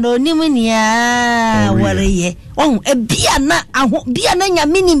ano nimunia wareye ebia na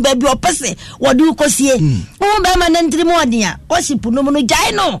nyamini baby opese wadi uko sie wo be ma na ntrimu odia kosipu no no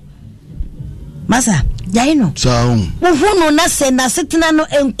jai no masa jaino saun wo no na se na setena no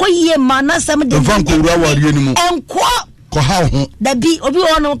enkoyie ma na sam de vanko ura wari ni mu enko ko ha ho da bi obi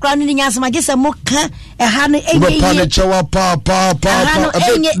ono kra no nya asema gese mo ka ha no enye pa ne chewa pa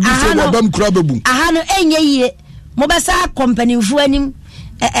bam kra bebu ha no enye yie mo besa company fu anim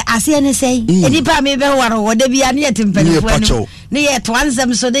ase ne sei edi pa me be waro wo da bia ne yetimpani fu anim ne ye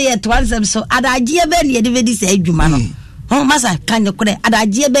twansem so adagie be ne de di sei adwuma no ho masa kan kure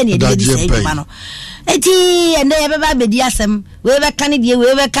adagie be ne de di sei adwuma no eti ende ye beba bedi asem we be kan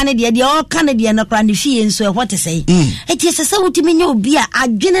de o kan de no kra ne fie nso e what say eti sese wutimi nya obi a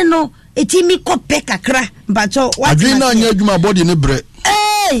adwene no eti mi kope kakra mbacho adwene na nya adwuma body ne bre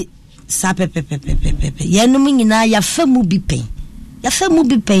sa pepe ye no nyina ya famu bi pen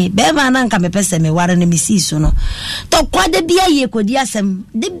be ma na nka me pese me ware ne misi so no to kwade bia ye kodi asem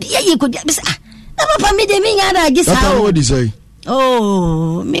de bia ye kodi bisa na papa me de me nya da gisa o what is say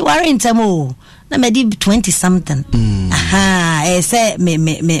me ware intamo na me di 20 something say me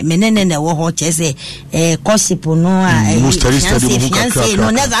nene wo ho che say gossip no fiancé no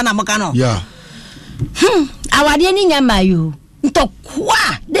neza na moka no awade ni nyama yo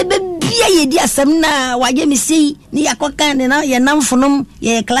ntokwa de bia ye di asem na waje mi sei ni yakoka ne na ye namfonom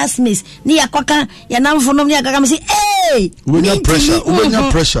ye classmates ni yakoka ye namfonom ni yakaka mi sei we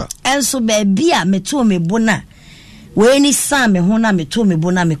got pressure enso be bia meto me bona we ni sam me ho na meto me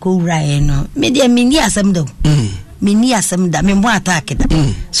bona me ko wura e no me dia mini asem do mini asem da me mo attack da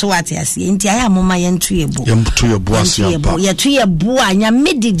so what ya see nti aya moma ye ntu yebu asempa ye tu yebu anya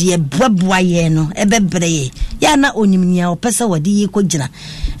medidi ye boaboa ye no ebebre ya na onimnia opesa wadi ye ko gina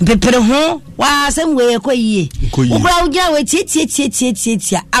pepere ho wa asem we ko yie ukra uja we tie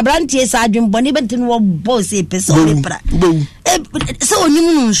abrantie sa adwembone betin wo boss e pesa o lepra so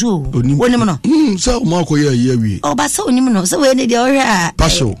onim no nso onim no so mo akoye ye wi o ba so onim no so we ne de o hwa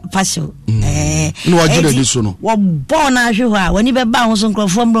pasho no wajire di so no wo born ahwe a wani be ba ho so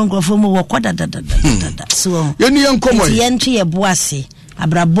nkrofo mo wo kwada so ye ni enkomo ye ntu ye boase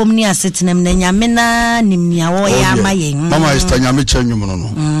abrabom ni asetenem na nyame na nimnia wo ya amaye mama esta nyame chanwum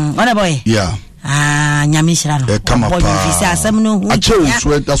no ona boy yeah nyame shira no boy fi asem no hu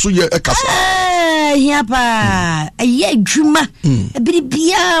aso ye ekasa here pa aye adwuma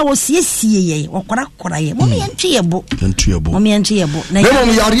ebiribia wo siesie ye okora ye mo me ntu yebo na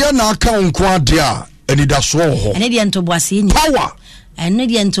mo yare na aka nko ade a enidaso ho ene de nto boase ni power ene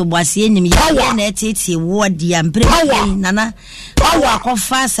de nto boase ni ya na etete wo de ampre nana power ko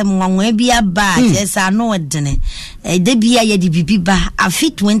fa asem nwanwa bia ba jesa no odene de bia ye de bibiba afi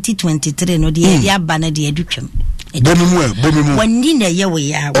 2023 no de ya ba na de adutwam bomimu wani na ye we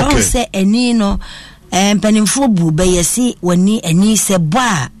ya wo se eni no mpanimfo bu be yesi wani eni se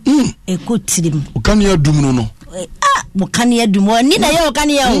ba ekotirim ukani adum no mukani adum wani na ye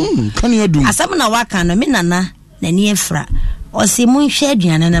ukani ya kani adum asam na waka no me nana na ni efra o se mun hwe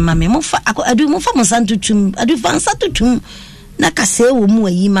aduane na mame mu fa adu mu fa musantutum adu fa nsatutum na kase wo mu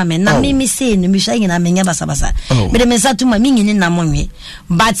ayi mame na me se no me hwa nyina menya basabasa me de nsatuma me nyini na monwe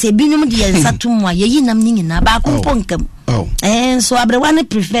but ebinum de nsatuma yeyi nam nyina ba ko ponkam so abrewa ne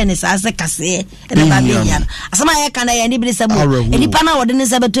prefer ne sa se kase na ba be ya asama ye kana ye ni bi se mu enipa na wode ne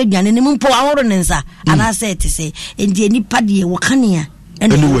se beto aduane ne mu mpo ahoro ne nsa ana se te se enti enipa de wo kanea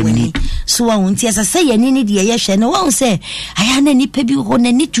anyway so wa unti asa say ye ni de ye hwe ne wa say aya na nipa bi ho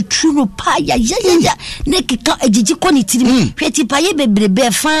na ni tutu no pa ya ne kika ejiji ko ni tirim hweti pa ye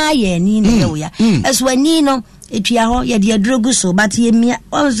bebrebe fa ye ni ne wo ya eso ani no etua ho ye de adrogu so but ye mia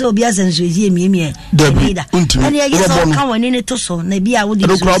wa so obi asenso ye mia da ani ye so kan wani ne to so na bi a wo di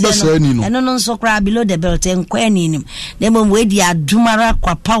so eno no so kra below the belt en kwa ni nim na mom we di adumara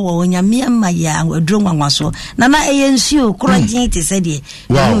kwa power onyame ma ya adro nwanwa so na na eye nsuo kro gin te se de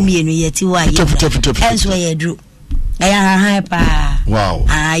no mi enu ye ti wa ye enso ye dro aya ha pa wow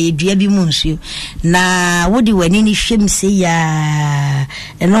ye dua bi mu nsuo na wodi wani ni hwem se ya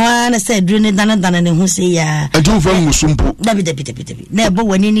eno ana se dro ne dana ne hu se ya adu fa musumpo dabi na ebo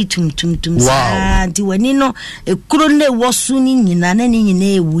wani ni tum sa ti wani no ekuro ne wosu ni nyina na ni nyina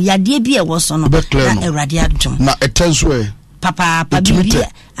ewu yade bi e woso no na ewrade adum na etenso e papa bibia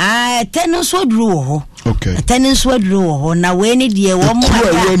tenso duro ho okay tenso duro ho na we ni de wo mo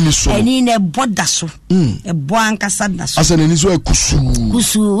ani ne boda so e bo ankasa da so asa nani so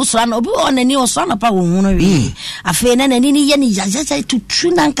kusu usra na obi ona ni oso na pa wo hu no wi afi na nani ni ye ni jajaja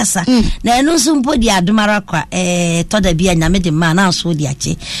tutu na ankasa na eno so mpo di adumara kwa toda bia nyame de ma na so di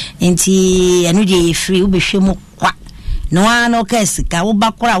ache enti enu de free ubehwe mu kwa no ano kesi ka wo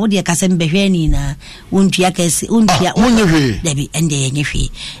bakora wo de kase mbehwe ni na wontua kesi wontua dabi ende yenhwe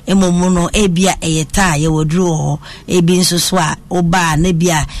emomu no ebia eyeta ye woduro ho ebi nso so a oba na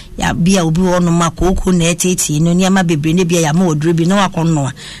bia ya bia obi wo no makoko na eteti no niam bebre ne bia ya ma odure bi na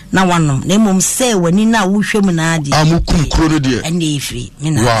wakonno na wanom na mom se wani na wo hwem na ade amukum kro no de ande ifri me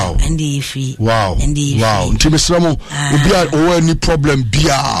na ande ifri wow ntimesramo obi a o any problem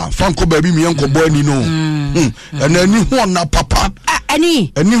bia fanko ba bi mi enko bo ani no na ani ho na papa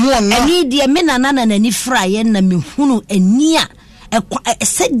ani ho na ani de me na nani fra ye na me hunu ani a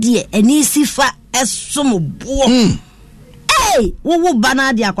sedie ani sifa esomo bo wo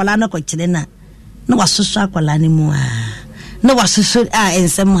bana de akwala na kwekire na wasoso akwala ni mu na wasoso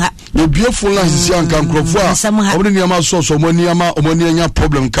ensem ha obiefo la sisi anka nkrofo a obne niam so omani anya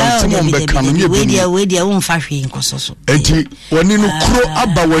problem kan timo mbe kan me we dia wo mfa hwe nkososo enti woni no kro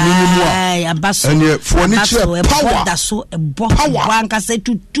aba wani ni mu a ene fo ni kire power da so ebo anka se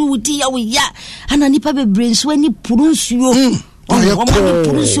tutu ti ya we ya ana nipa bebre nso ani purunsuo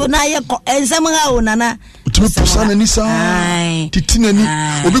purunsuo na ye ko ensem ha o nana utimi pusana ni sa titina ni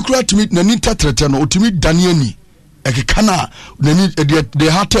obi kura timi na ni tatrete no utimi dane ani ekekana nani de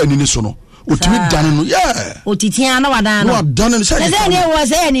hata ani ni so no utimi dane no otitia na wadana no wadana no say ni wo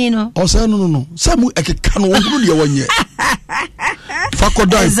say ni no o say no samu ekekana wo hunu de wonye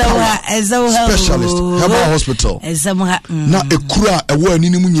fakodai specialist herbal hospital na ekura ewo ani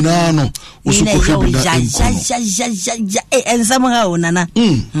ni mu nyina no usukwohwe bi na ensam o nana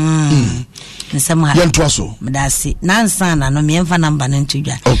nsama yentwaso mdasi nansa na no me mfa number na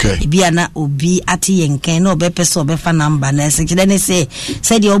ntudwa bia na obi ate yenken na obepese obefa number na sekide ne se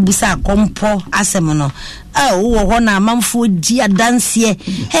de obusa kompo asem no wo ho na amamfo di adanse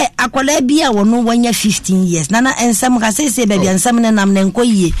akola bia wo no wanya 15 years nana ensam ka se ba bia ensam ne nam ne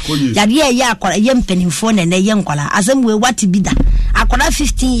nkoyie yade ye akola ye mpanimfo na ye nkola asem we wati bida akola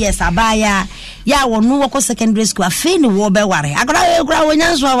 15 years abaya ya wo no wo secondary school afi ni wo be ware akola wo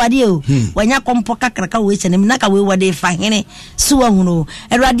nyanso awade o wanya kompo kakraka we chene na ka we wade fa hene suwa hunu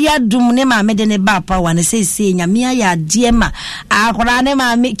erade adum ne ma me de ne ba pa wa ne se nyame ya de ma akola ne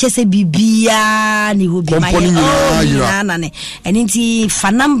ma me kese bibia ni hobi na ne enti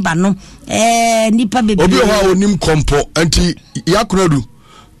fa number no nipa bebe obi ho onim kompo enti yakunadu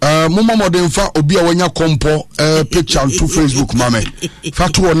mama modern fa obi a wanya kompo picture to Facebook mama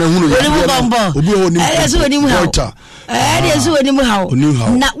fatu wona hunu ya obi ho onim kompo ezo onim ha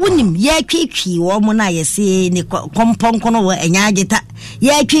na wonim ya twetwi wo mo na yese ne kompo nkono wo enya agita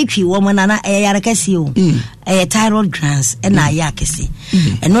ya twetwi wo mo na yare kase o thyroid glands na ya kase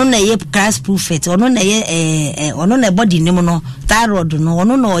eno na ye crash prophet ono na ye ono na body nim no thyroid no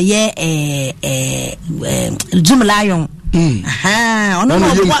ono no ye jumlayon ono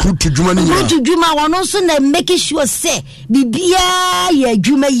no kutu juma wono so na make sure say bibia ya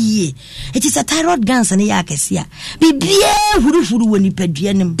juma yie it is a thyroid glands na ya kase a bibia hurufuru woni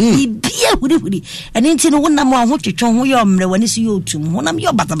padua nim bibia hurufuri ene nti no wonam ho twetwe ho yo mre woni so yo tum honam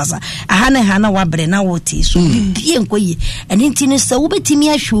yo batabasa hana wabre na wote so bibia nkoyi ene nti no sa wobetimi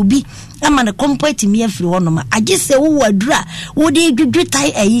ahwe obi ama na complete mi afiri hono ma agese wo wadura wo de dwedwe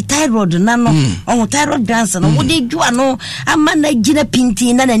thyroid na no thyroid glands no wo de dwa no ama na gina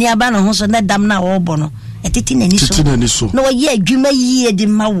pinti na nani aba na ho so na dam na wo bo no etiti nani so no ye adwuma yie de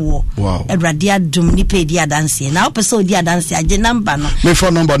ma wo Awurade adum ni pe di adanse na opese odi adanse age number no me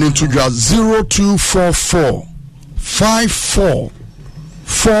phone number no to 0244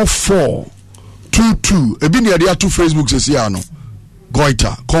 544422 ebi ne ade to Facebook sesi ano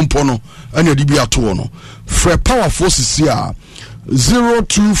goita kompono ane ade bi ato no free powerful sesi a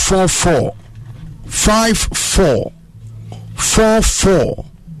 0244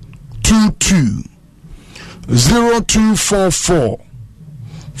 544422 0244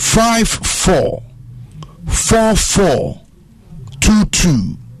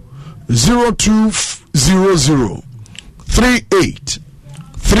 544422 0200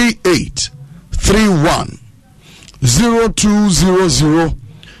 383831 0200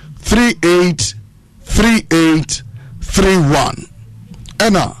 383831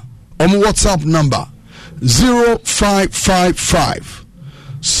 Ena on WhatsApp number 0555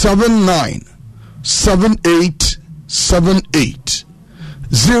 797878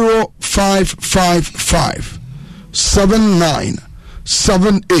 0555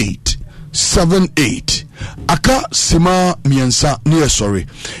 797878 aka sima miensa ne sorry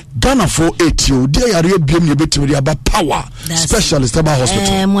Ghana for 80 dia yare biem ne betimi dia ba power specialist about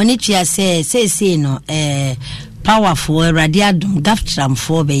hospital monitor say no powerful radiadum gaftram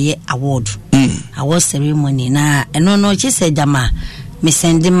for be award award ceremony na eno no chi se jama me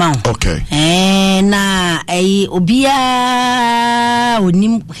send them out. Okay. Na obia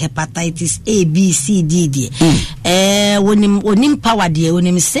onim hepatitis A B C D D. Onim power de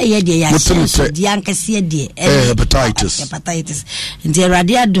onim say ye de ya di ankase de hepatitis. Nti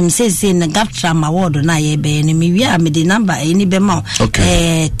Awurade adum say na gaptra ma word na ye be ni me wi a me de number ni be ma.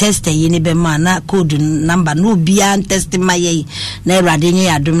 Test ye ni be ma na code number no bia test ma ye na Awurade nye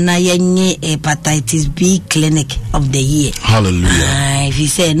adum na ye nye hepatitis B clinic of the year. Hallelujah. If you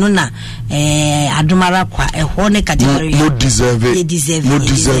say no na adumara kwa ehone category no deserve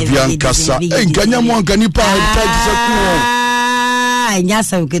yankasa enganya mo ankani pa hepatitis ku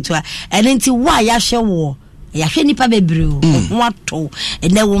nyasa uketwa enenti wa ya hwe wo ya hwe nipa bebre o wato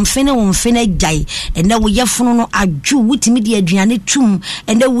ene wo mfene gai ene wo yefunu no adwu wutimi de aduane tum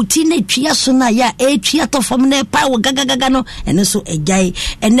ene wuti na twia so na ya twia to fam na pa wo gagaga no ene so egai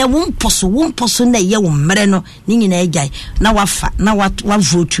ene wo mposo na ye wo mmere no ni nyina egai na wafa na wa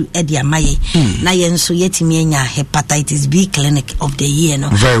vote e de amaye na ye nso yetimi anya hepatitis B clinic of the year no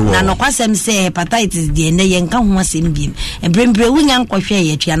na no kwasem say hepatitis de ene ye nka ho asem biem embrembre wunya nkohwe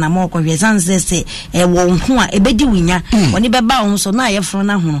ye twia na mo kohwe sanse se wo ho ebedi winya oni beba wo so na yefro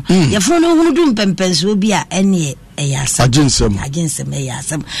na ho yefro no hunu dum pempenso bi a ene agensem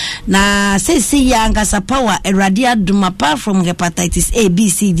yasem na sesi ya ngasa power Awurade adum apart from hepatitis A B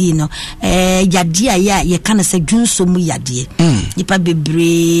C D no yadia ya ye kana se dwunso mu yade nipa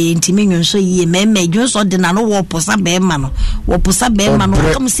bebre ntimi nwonso ye meme dwunso de na no wo posa be ma no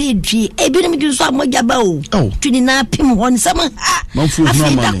kam se dwi ebi nem dwunso amoja ba o twini na pim ho nsam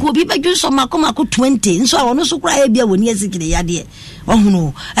afi da ko bi ba dwunso makoma ko 20 nso a wono so kura e bia woni esikire yade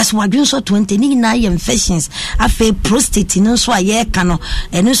ohunu as wadwunso 20 ni na ye infections afi prostate no so aye ka no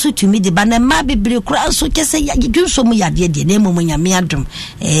eno so tumi de ba na ma bebre kura so kese ya dwunso mu yade de na emu nyame adum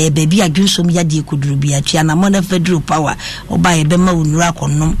baby adwunso mu yade koduru bia tua na mo na federal power oba ye be ma onuru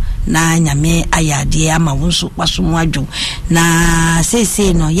akonnom na nyame ayade ama wonso kwaso mu adwo na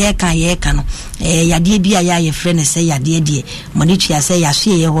sese no ye ka no yade bia ya ye frɛ ne sɛ yade de mo ne tua sɛ ya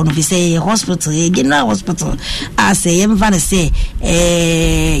hwe ye ho no bi sɛ hospital general hospital as ye mfa ne sɛ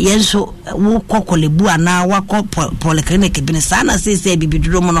yenso wo kokolebu ana wakɔ polyclinic bi ne sana sese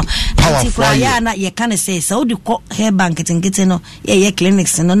bibiduro mo no tikwa ya na ye kan say Saudi ko hair bank tinkete no ye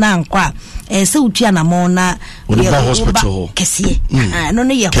clinics no na nkwa se utua na mo na hospital kese no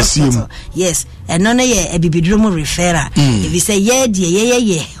ne ye hospital yes no ne ye bibiduro mo referral if you say ye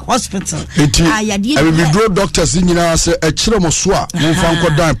ye hospital ya bibiduro doctors nyina se e kire mo so a mo fa nko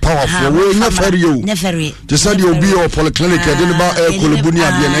dan powerful we nya ferie te say the obi o polyclinic de ne ba kolebu ni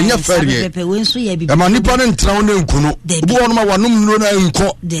ade na nya ferie e ma nipa ne ntra wo ne nkuno obi won ma wanom no na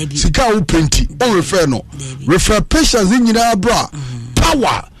nko sika wo penti on refer patients nyina bra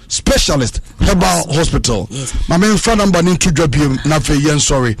power specialist herbal hospital my main phone number ni to drop you na fe yen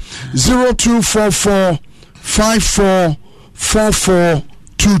sorry 0244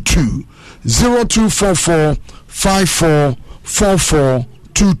 544422 0244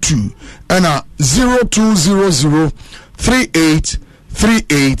 544422 and 0200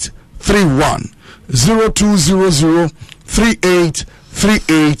 383831 0200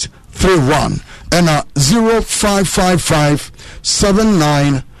 383831 and 0555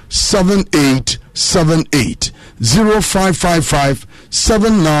 797878 0555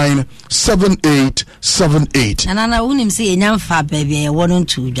 797878 anana unim say enyamfa baby e wono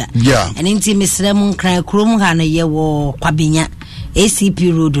ntuda and inti misrem nkran krom ha no ye wo kwabenya ACP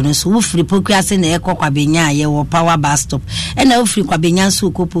road no so wofri pokuase na ekọ kwabenya ye wo power bus stop na wofri kwabenya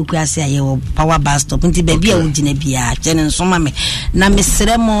so ko pokuase ye wo power bus stop nti baby a wugina bia chene nsoma me na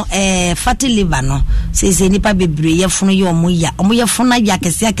misrem fatty liver no se nipa bebre ye fono ye omo ye fono ya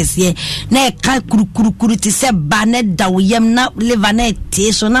kese na e ka kurukuru ti se ba na dawuyem na liver na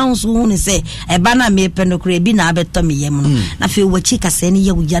tie so na nso hu ne se e ba na me penokure bi na abeto me yem no na fe wachi kase ne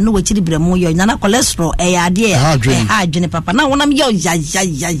ye wuya na wachi bremo yo na cholesterol e ya de ha adwene papa na wonam ya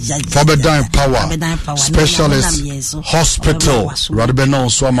Forbidden power specialist hospital rather no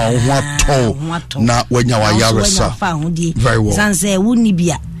so ma ho ato na wanya wa yaresa very well sanse wuni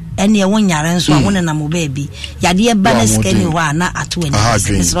bia ene e wonyare nso ahone na mo baby yade e ba na skani ho ana ato ene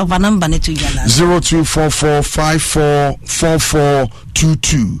so fa number ne to yala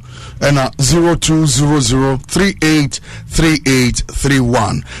 0244544422 and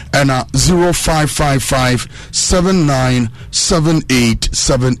 0200383831 and 0555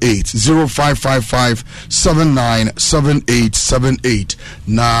 797878 0555 797878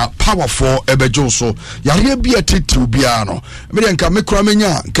 na powerful ebejo so yare bia titu bia no me nka me kura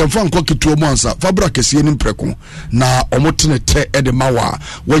menya kemfa nkwa kituo mu ansa fabra kese ni mpreko na omotene te ede mawa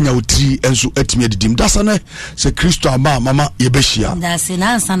wanya utiri enso atimi adidim dasane se Kristo ama mama yebehia dase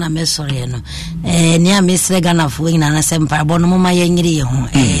na ansa na mesore no ni amesre gana fo nyina na se mpa bo no mama yanyiri ye ho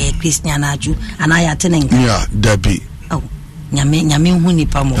Christian aju anaya tenenka yeah dabi nyame hu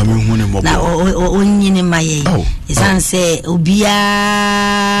nipa mo na onyini maye isanse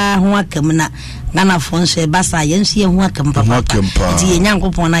obia ho akam na gana fonso basa yenso ye hu akam papa ti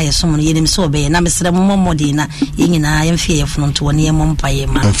nyankopon na yesom no yenim so be na mesre mo modi na yenyina yemfie yefono nto woni ye mompaye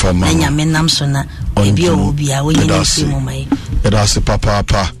ma na nyame nam so na obia onyini fi mo maye edase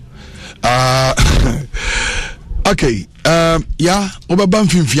papa okay yeah obaba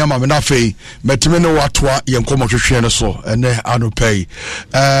mfimfia ma na fei metime no watwa yenkomo hwehwe no so ene anopay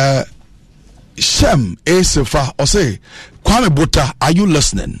Shem Esefa ose Kwame Bota, are you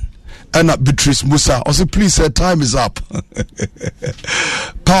listening? And Beatrice Musa ose please time is up.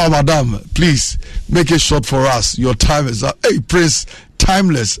 Power madam, please make it short for us. Your time is up. Hey Prince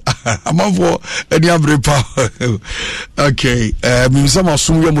Timeless. I'm on for any other power. Okay. Some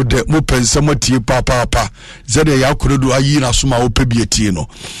assume you mo pensa mo tie papa. Zede ya kurodu ayi na suma ope bieti no.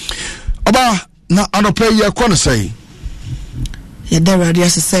 Oba na anope ye kono say. Ye dara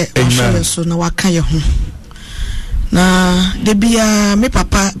say o so na waka ye ho. Na de bia me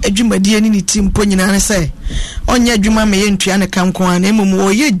papa adwumadi ani ni tim po nyina ne say onye adwuma me ye ntua ne kanko an emum o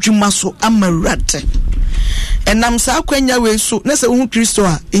ye adwuma so amawrate. Enam sa kwanya we so na se hu Kristo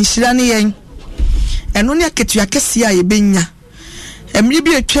a enhyira ne yen eno ne aketua kese a ye benya emri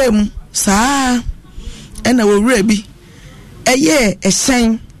bi atwam saa ena wowura bi eye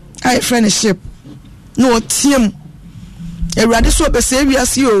ehyen ai friendship no tiem ewrade so be se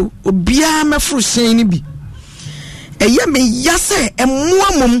wiase o obia mefuru hyen ni bi eye me yase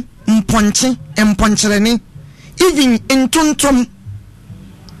emuamum mponkyere ne even ntontom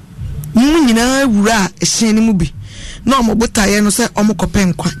nyina wura ehyen ni mu bi na omobotaye no se omokope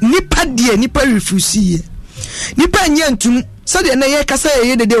nkwa nipa refuse ye nipa nyantum so de na ye kasa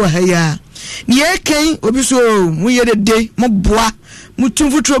ye dede wa haya ni ye kan obi so mu ye dede mo boa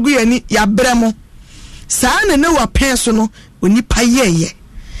mutumfu trogu ye ni ya bremo saa na wa pen so no onipa ye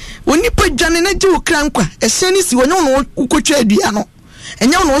onipa dwane na ji okra nkwa ehyen ni si wonyo no ukotwa adua no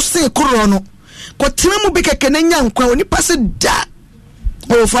enya no se koro no kotena mu bi keke na nya nkwa onipa se da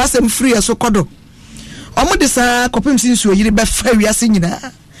o fa asem free so kodo omo de sa kopem sinsu oyire be fa wiase nyina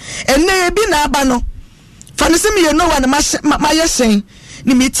enne bi na aba no fa ne se me ye no wa na ma ye hyen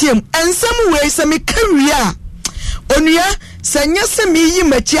ni metiem ensem we se me kawia onua sanya se me yi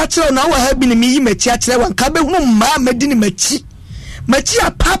machi akere na wa ha bi ni me yi machi akere wa nka be hu ma madini machi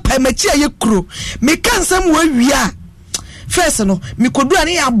a papa machi aye kuro me kan nsem wa wia first no me kodu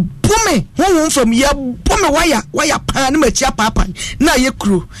ani ya bome honhom from ya bome waya pa ne machi a papa na aye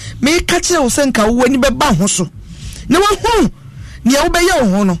kuro me ka kire wo se nka wo ani be ba ho so ne wa hu ne wo be ye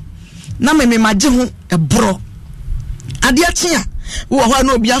ho no na me magye ho ebro ade akea wo ho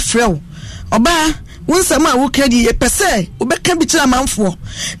na obi afrɛ wo oba wonsam a wo kadi ye pese wo be ka bi kira manfo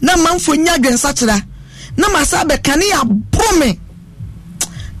na manfo nya gwensa kira na masa be kan ya bome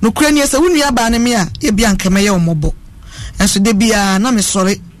no kura ni ese wo nua ba ne me a ye bia nka me ye omobo enso de bia na me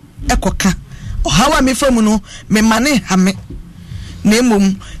sore ekoka ohawa me famu no me mane ha me na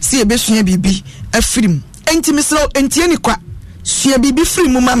emom si ebesua bibi afirim enti misro enti ani kwa sua bibi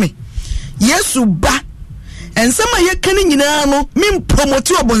firim mame Yesu ba ensema ye kan nyina no me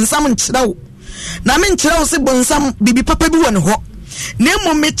promote obonsam nkyirawo na me nkyirawo se bonsam bibi papa bi won ho na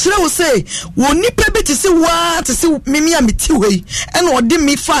emom me kyirawo se wo nipa bi te se wa te se memi a meti hoi ena ode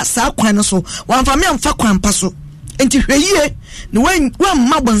me fa saa kwan no so wanfa me amfa kwan pa so enti hweyie ne wan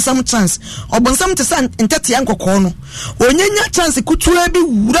ma bonsam chance obonsam te san entete yankoko no onyenya chance kutua bi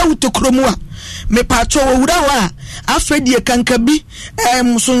wura utokromu a me pacho wura wa afredie kankabi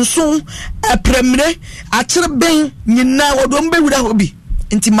musonson apremre akere ben nyina wodom be wura hobi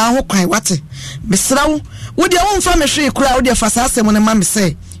enti ma ho kwan wate mesrawo wodi a wonfa me hwe kura wodi afasa asem ne ma me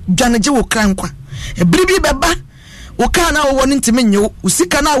se dwaneje wo krankwa ebribi beba wo ka na wo ntime nyewo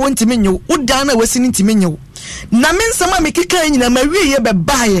usika na wo ntime nyewo wodan na wasi ntime nyewo na mensama mekika nyina ma wiye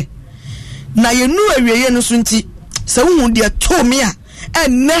bebaye na yenu awiye no so nti se wo hu de to me a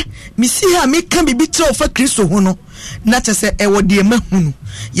enne misi ha meka bibi kire ofa Kristo ho no na tese ewo de mahunu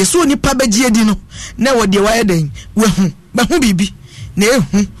yeso ni pa bagie di no na ewo de waye den wahu bahu bibi na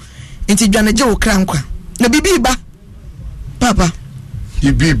ehu nti dwaneje wo krankwa na bibi ba papa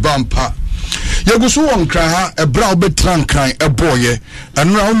bibi bampa yegusu won kra ha ebra obetran kan eboye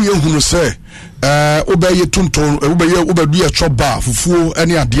enra o me ehunu se obeye tonton obeye obedu ye choba fufuo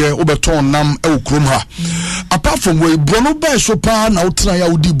ene ade obeton nam e okrom ha apart platform where Bruno Bay so pa na utra ya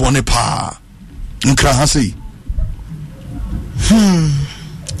udi bone pa. Nkra ha sei.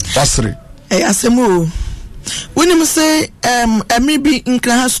 Pasre. Asemu. When you say maybe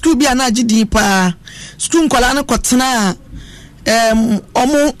nkra ha school bi na agidi pa. School nkwala na kwotena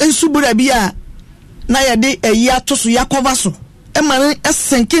omo ensubura bi a na yede eyi atoso yakoba so. Emane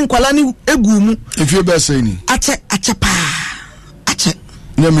esenke nkwala ni egu mu. If be say ni. Ache pa. Ache.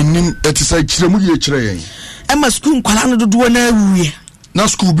 Na menim etisa kiremu ye kire yen. Ema school nkwala no dodo na awuye. Na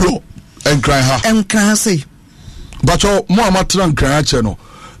school bi o enkran ha. Enkran ha say. But mo amatra nkran ha che no.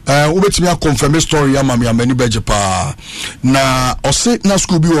 Ubetimi a confirm story ya mami amani beje pa. Na ose na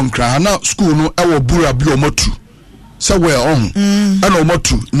school bi wo nkran ha na school no e wo bura bi o matu. Se we on ana o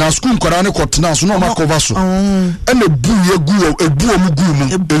matu na school nkwara ne kotena so na o makover so ana bu ye gu ebu o mu gu mu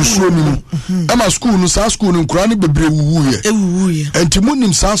ensuo ni mu ama school no sa school no nkwara ne bebre wuwu ye enti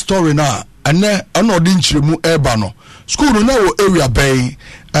munim sa story na ana odi nchiremu eba no school no na wo area ben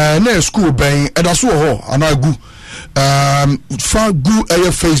na school ben eda so ho ana gu fa gu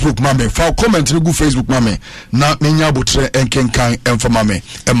Facebook mame fa comment ne gu Facebook mame na menya botre enkenkan emfa mame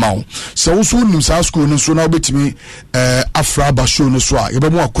emawo se wo so nim sa school no so na obetimi afra ba show no so a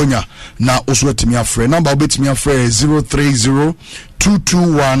yebemu akonya na oso atimi afra number obetimi afra 030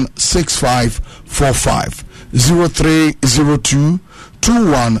 2216545 0302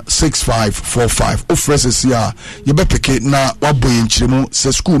 216545 ofrese ya yebepeke na waboye nchiremu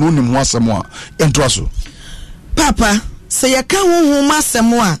se school no nim ho asemo a ento aso Papa, say ya kan hu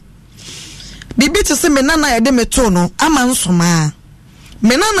masemo a bibi te se me nana ya de meto no ama nsoma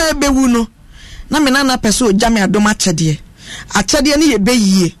me nana ebewu no na me nana pese o jame adoma chede ne ye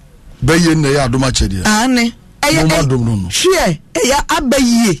beyie ne ya adoma chede ane eya hwe eya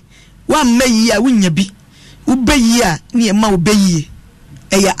abayie wa mayi a wunya bi wo beyie a ne ye ma wo beyie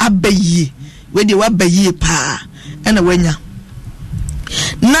eya abayie we de wa bayie pa ena wanya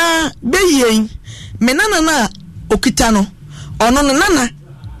na beyie me nana na okita no ono no nana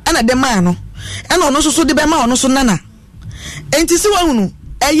ana de ma no ena ono so de be ma ono so nana enti si wa hunu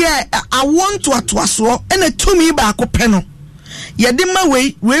eye awonto atoaso ena tumi ba akopɛ no ye de ma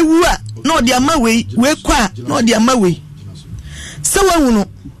we wu a na odi ama we kwa na odi ama we se wa hunu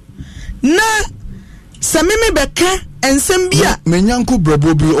na se meme beka ensem bia menyanko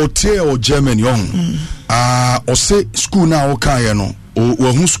brabo bi otie o Germany on ose school na o kan ye no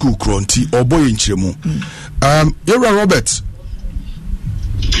o hu school kronti oboye nchiremu Yera Robert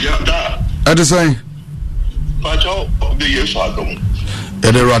da Edison Pacho the years ago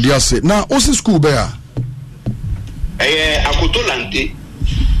Ede radio say na o school be a Akotolante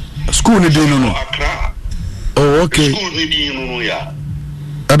school ni dey no Accra oh okay school ni dey no ya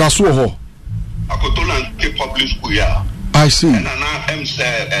Eda so ho Akotolante public school ya I see na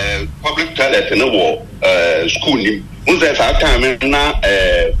say public toilet no wo school ni Unze sa time na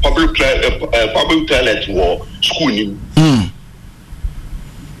public toilet wo school ni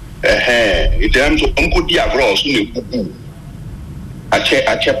item so onko di agro so ne bubu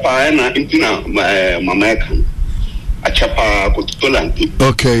ache pa na intina mama kan ache pa Akotolante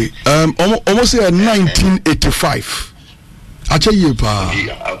okay almost 1985 ache ye pa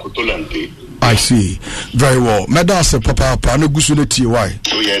Akotolante I see. Very well. Medase papa no gusu tie why.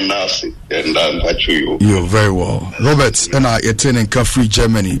 You're very well. Robert and I attending Free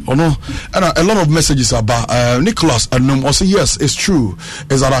Germany. Oh no, and a lot of messages about Nicholas and also yes, it's true.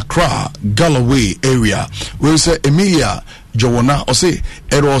 It's at Accra, Galloway area. We say Emilia Joanna or say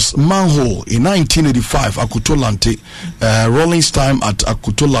it was manhole in 1985 Akotolante Rollins time at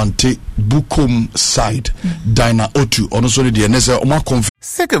Akotolante Bukom side Dina Otu also the NSA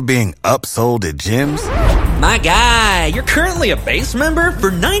Sick of being upsold at gyms? My guy, you're currently a base member.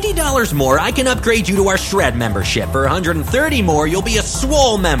 For $90 more, I can upgrade you to our Shred membership. For $130 more, you'll be a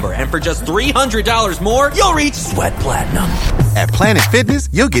Swole member. And for just $300 more, you'll reach Sweat Platinum. At Planet Fitness,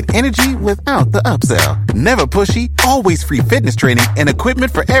 you'll get energy without the upsell. Never pushy, always free fitness training and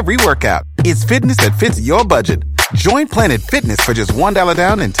equipment for every workout. It's fitness that fits your budget. Join Planet Fitness for just $1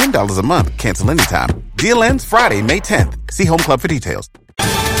 down and $10 a month. Cancel anytime. Deal ends Friday, May 10th. See Home Club for details.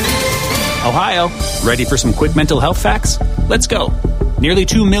 Ohio, ready for some quick mental health facts? Let's go. Nearly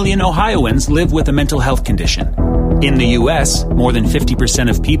 2 million Ohioans live with a mental health condition. In the U.S., more than 50%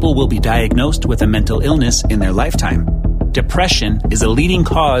 of people will be diagnosed with a mental illness in their lifetime. Depression is a leading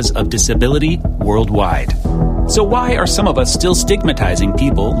cause of disability worldwide. So why are some of us still stigmatizing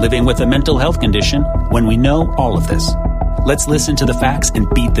people living with a mental health condition when we know all of this? Let's listen to the facts and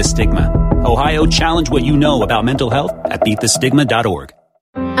beat the stigma. Ohio, challenge what you know about mental health at beatthestigma.org.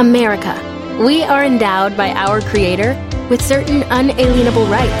 America. We are endowed by our Creator with certain unalienable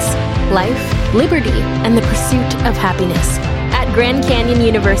rights: life, liberty, and the pursuit of happiness. At Grand Canyon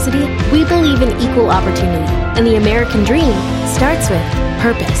University, we believe in equal opportunity, and the American dream starts with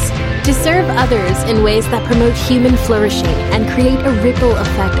purpose. To serve others in ways that promote human flourishing and create a ripple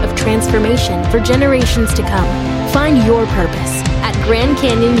effect of transformation for generations to come. Find your purpose at Grand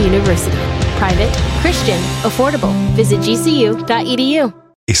Canyon University. Private, Christian, affordable. Visit gcu.edu.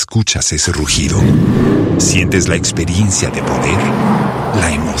 Escuchas ese rugido. Sientes la experiencia de poder,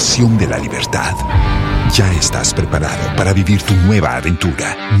 la emoción de la libertad. Ya estás preparado para vivir tu nueva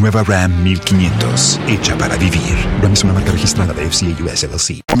aventura. Nueva Ram 1500, hecha para vivir. Ram es una marca registrada de FCA US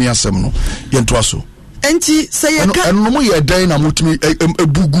LLC. Mi asemno, yentoaso. Enti say ka no mo ye dan na mutumi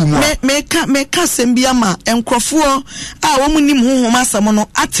ebugu mu meka sembia ma enkrofo a wo munim honhom asam no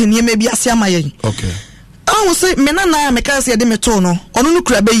atenie ma bi ase amayen. Okay. I say mena na meka se de meto no ono no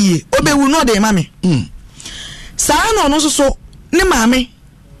kura beyie obewu no de ma me. Saa no no so ne maame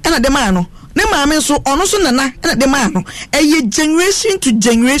na de ma no ne maame so ono so nana na de ma no eye generation to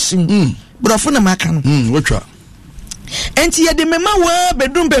generation. Brofo na maka no. Wotwa. Enti ye de mema wa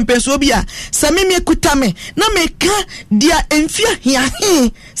bedum pempenso bi a samimi ekuta me na meka dia emfia hia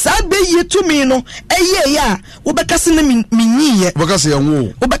sa be yetumi no eye ya wo bekase na minyi ye wo bekase ye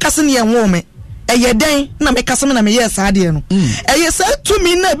wo wo bekase ne ye wo me eye den na meka se na me ye sa de no eye sa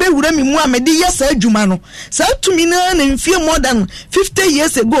tumi na be wura mi mu a me de ye sa adwuma no sa tumi na emfia more than 50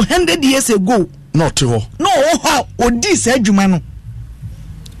 years ago 100 years ago not ho no ho odi sa adwuma no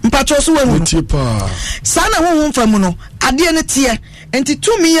mpacho so wonu sana honhom famu no ade ne tie enti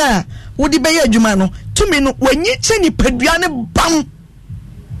tumi a wodi be ye adwuma no tumi no wanyi che ni padua ne bam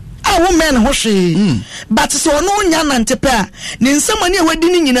a wo men ho hwe but so no nya nante pe a ne nsema ne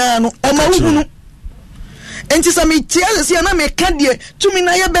wadi ni nyina no o ma wuhunu enti sa me tie se na me ka de tumi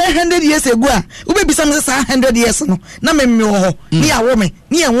na ye be 100 years ago a wo be bisa me sa 100 years no na me me ho ni a wo me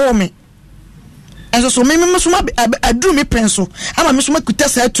ni en wo me enso so me suma adu me penso ama me suma kuta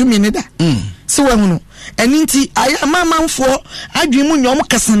sa 2 minutes da se wa hunu eninti aya mamanfo adwi mu nyom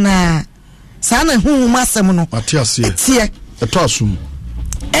kasana sa na huhum asem no atiase tie eto asum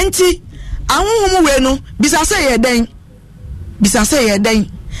enti ahunhum we no bisa se ye den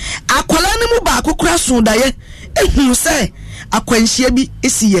akwala ne mu ba akokura so da ye ehunu se akwanhia bi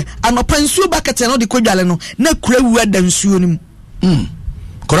esiye anopa nsuo bakete no de kodwale no na kura wu ada nsuo ni mu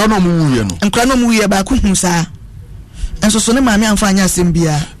kora no mu wiye no nkora no mu wiye ba ko hu saa enso so ne maame amfa anya asem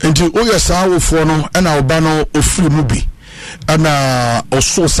bia enti o ye saa wofo no na oba no ofiri mu bi ana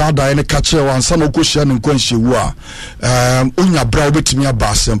oso saa da ne ka kire wansa na okohia ne nkwanhie wu a onya bra obetimi aba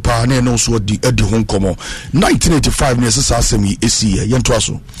asempa na ene so adi ho nkomo 1985 ne sesa asem yi esiye yento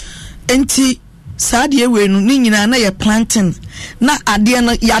aso enti saa de ewe no ni nyina na ye planting na ade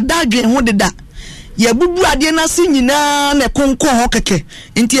no yada adwen ho deda ya bubu ade na si nyina na konkon ho keke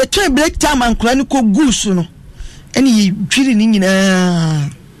enti e twa break time ankura ni ko gusu no eni ye dwiri ni nyina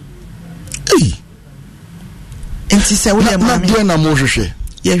enti se wo ya mama na na mo hwehwe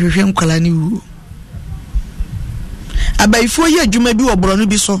ye hwehwe nkwala ni wu abaifo ye adwuma bi oboro no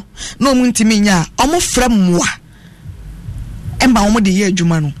bi so na omu ntimi nya omo fra mmoa emba omo de ye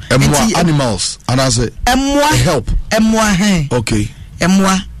adwuma no enti animals anase help emmoa okay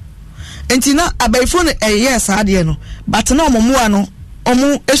emmoa enti na abaifo no yes ade no but na omomoa no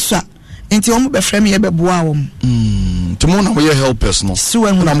omo esua enti omo be frame ye be boa wom timo na we helpers no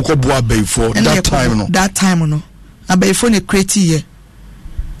na mko boa abaifo that time no abaifo ne create ye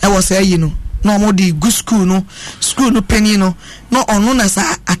e was say no no omo di good school no penny no no ono na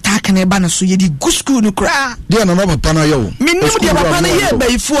sa attack na ba na so ye di good school no kra dia na papa na ye wo minim dia papa na ye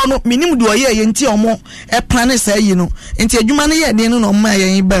abaifo no minim do ye enti omo e plan say no enti adwuma na ye de no omo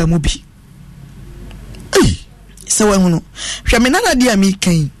ayen ba mu bi se wa hunu hweme na dia mi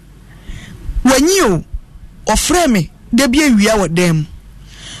kan wanyi o ofre me de bia wia wodem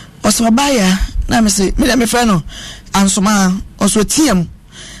oso baya na me se me fra no ansoma oso tiem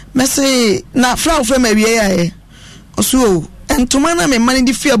me se na fra ofre me wia ya oso entoma na me mani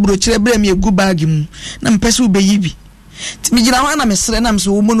di fia bro kire bra me egu bag mu na mpese ubeyi bi ti mi gina ho na me sere na me se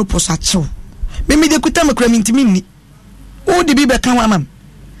wo mono posachew me de kuta me kra mi ntimi ni o de bi be kan wa mam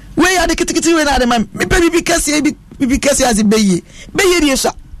we ya de kitikiti we na de mam me pe bibi kase azi beye ri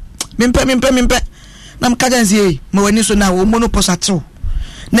so mempe na mkaja nzie me wani so na wo mono posachew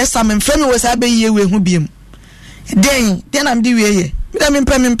na sa me mframe we sa beye we hu biem den na mdi we ye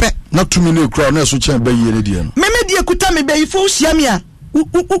mempe na tumi ne kra na so chen beye ne die no me die kuta me beye fo hia me a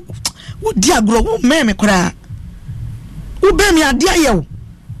wo di agro wo me kra wo be me ade ayew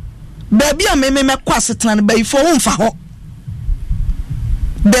ba bia me kwa setena ne beye fo wo mfa ho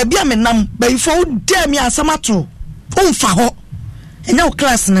ba bia me nam beye fo wo de me asamato wo mfa ho enya wo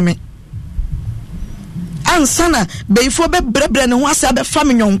class ne me ansana beifo be brebre ne ho asa be fa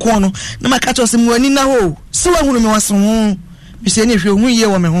me nyonko no na maka to se mu ani na ho se wa hunu me wase ho bi se ne hwe hu ye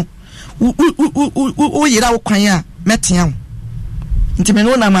wo me ho o yira wo kwan a metia ho nti me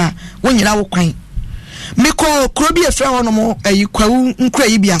no na ma wo yira wo kwan me ko kro bi efra ho no mo ayi kwawu nkra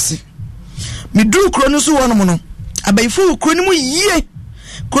yi biase me duru kro no so wo no mo no abaifo kro ni mu yie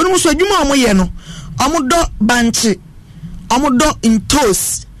kro ni mu so adwuma mo ye no omodo banche omodo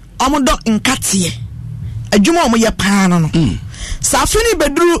intos omodo nkate adwuma mo ye paano no safini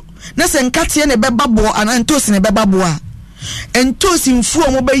beduru na se nkate ne bebabo ana intos ne bebabo a intos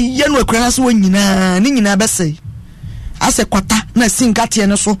mfu mo be ye no akura na so nyina ni nyina bese ase kwata na sinkate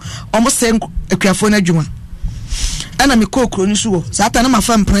ne so omo se akuafo na adwuma ana me kokro ni so sata na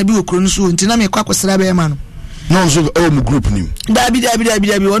mafa mpana bi okro ni so ntina me kwa kwesra be ma no no so mu group nim dabi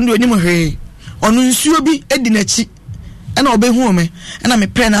wonu ni mo hwe onu nsuo bi edi nachi ana obehu me ana me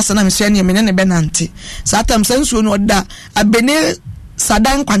pɛ na asa na me so ne me ne be nante satam sansuo no da abene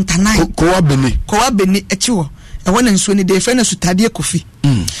sadan kwantanai ko abene echi wo ɛwɔ na nsuo ne de fɛ na sutade kofi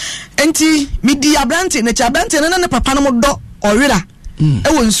enti mi di abrante na cha abrante na ne papa no do ɔwera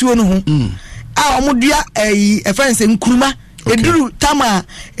ɛwɔ nsuo no ho a ɔmodua ɛfɛ nse nkuruma eduru tama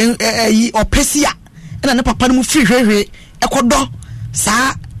opesia na ne papa no mu firi hwehwe ɛkɔdɔ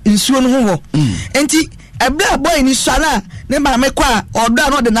saa nsuo no ho wɔ enti ebra boy ni swara ne ba me kwa odo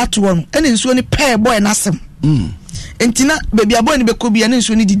no de nato no ene nsuo ni pair boy na asem enti na baby boy ni bekobi ene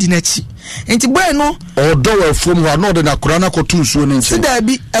nsuo ni didi nachi enti boy no odo wa afuom ho no de na kora na kotu nsuo ni nche sida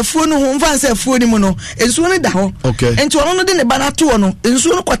bi afuo no ho mfa nse afuo ni mu no nsuo ni da ho enti ono no de ne ba nato no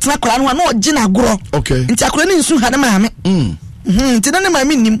nsuo no kwatena kora no na ogye na agoro enti akora ni nsuo ha na ma me nti na ne ma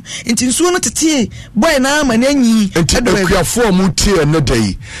minim nti nsuo no tete boy na ma na nyi nti akuafo mu tie ne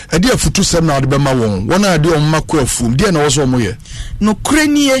dai ade afutu sem na ade be ma won ade on makuafo de na wo so mo ye no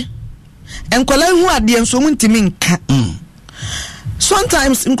kranie enkola hu ade nso mu ntimi nka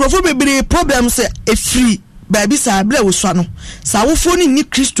sometimes nkrofo bebre problems e free baabi sa bla wo so no sa wo fo ni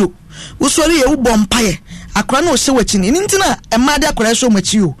Kristo wo so re ye wo bompaye akora na o hye wachi ni ntina emade akora hye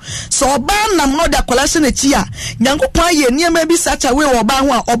machi o so oba nam no de akora hye na chi a nyankopon ye niema bi sacha we oba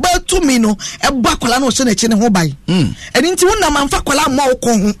ho a oba tumi no ebo akora na o hye na chi ne ho bai eni nti wona manfa akora ma wo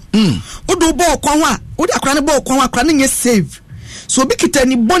kon ho wo do bo kon ho a wo de akora ne bo kon ho akora na nye save so bi kita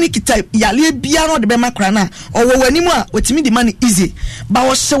ni boni kita yale bia no de be makora na owo wani mu a otimi di man easy ba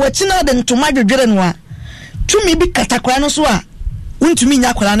wo hye wachi na de ntoma dwedwere no a tumi bi katakora no so a untumi nya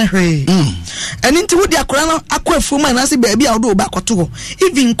akwara na hwe eni nti wodi akwara no akwafu ma na se baabi a wodo ba koto ho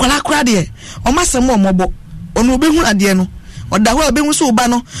even kwara akwara de o masem o mobo ono obehu ade no oda ho obehu so ba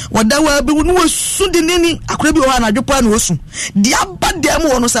no oda ho obehu no wasu de neni akwara bi o ha na dwopa na osu di aba de am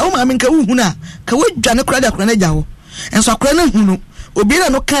wono sa o ma menka hu na ka wadwane kwara de akwara na gya ho enso akwara na hu no obi na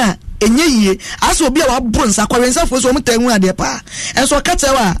no ka enye yie aso obi a wa bronsa kwara nsa fo so o mta hu ade pa enso ka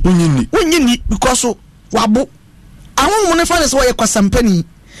tewa unyini because wabo awon ne fa ne so ye kwasampani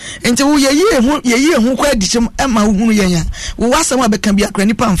enti wo ye hu kwa dichim ema hunu yenya wo wasam abeka bia kra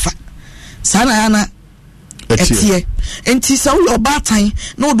nipa mfa sana yana etie enti sa wo obatan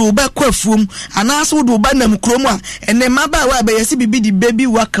na wo do ba kwafuom ana so wo do ba nam krom a ene maba wa ba yesi bibi di baby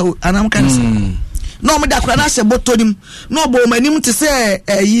waka anam kan se no mo da kra na se botonim no bo manim te se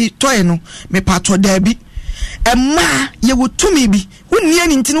yi toy no me pato da bi emma ye wotumi bi wonni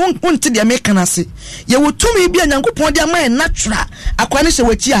ani ntini wonte de America na se ye wotumi bi anyankopon de ama natural akwa ne hye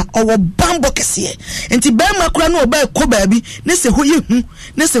wachi a owo bambo kese enti ba makura no oba ekoba bi ne se ho ye hu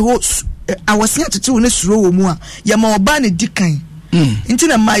ne se ho awosia tete wo ne suro wo mu a ye ma oba ne dikan enti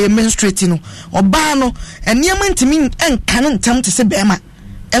na ma ye menstruate no oba no eniam ntimi enka no ntam te se ba ma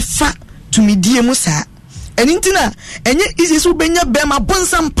efa tumidie mu saa enintina enye izisu benya bema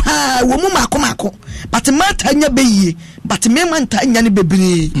bonsam pa wo mu makomako but mata nya beye but me manta nya ne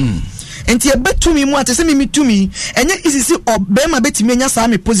bebre enti ebetumi mu atese mi tumi enye izisi obema betimi nya saa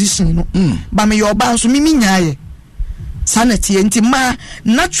me position no ba me yoba nso mi nyaye sanati enti ma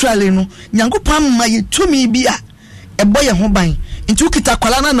naturally no nyankopam ma yetumi bi a eboye ho ban enti ukita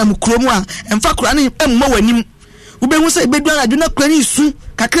kwala na nam kromu a emfa kwala na emma wanim ubehu se bedu anadwo na kwani isu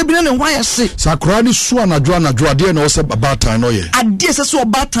kakra bi na ne hwa se sakra ni su anadwo ade na wo se babatan no ye ade se so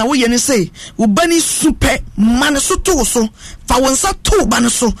babatan wo ye ne se ubani super man so to so fa wonsa to ba ne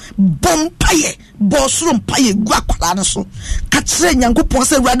so bompaye bosuro mpaye gwa kwala ne so ka kire nyankopon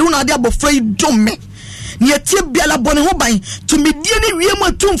se urade na ade abofra yi domme ni etie biala bone ho ban to medie ne wiem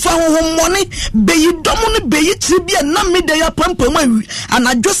atumfa ho mone beyi domo ne beyi tiri bia na mede ya pampam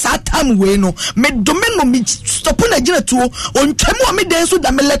anadwo saa time we no me dome no me stop na gina tuo ontwam o mede so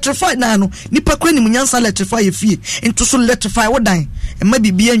da me electrify na no nipa kwa ni munyansa electrify efie into so electrify wo dan e ma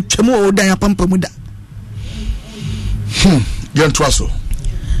bibia ntwam o dan ya pampam da Yen twaso.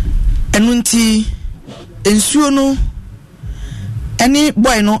 Enunti ensuo no any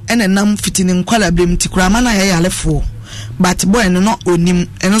boy no ene nam fitini nkwala blem ti kura mana ya yalefo but boy no onim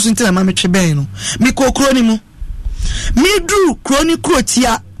eno so ntela ma metwe ben no mi kokro ni mu mi dru kroni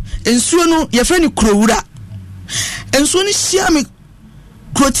krotia ensuo no ye fre ni krowura ensuo ni hia mi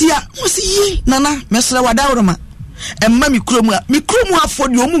krotia mo si yi nana mesra wadawroma emma mi kromu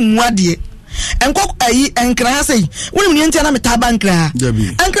afodi omu ade enko ayi enkra ha sei woni ni ntia na metaba nkra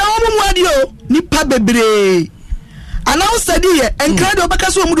enkra omu ade o nipa bebre anaw study ye enkra de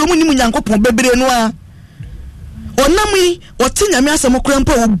obaka so omu do omu ni munyankopon bebre no a onami otinya mi asem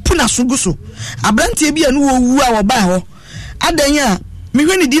krampa obu na suguso abrantie bia no owu a oba ho adanya mi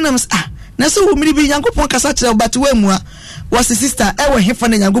hwe ni dinam na se wo miri bi nyankopon kasa kire but we mu a was sister e we hefa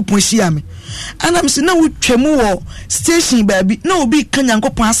na nyankopon hia me anam se na wotwemu wo station baabi na obi ka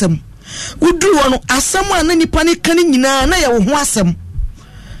nyankopon asem uduru wo no asem a na nipa ne ka ni nyina na ye wo ho asem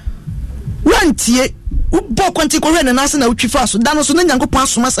wantie ubo kwanti ko hwe na ase na utwifa so da no so na nyankopon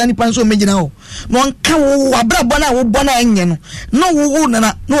asoma sa nipa nso megina ho no nka wo abrabo na wo bona enye no no wo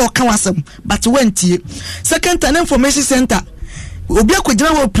na no ka wasem but wantie second time information center obi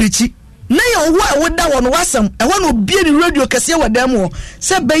akogina wo preach na ye wo a woda wo no wasem e wo no obi ni radio kase wadam wo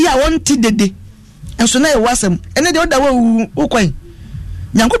se be ya wonti dede enso na ye wasem ene de woda wo kwan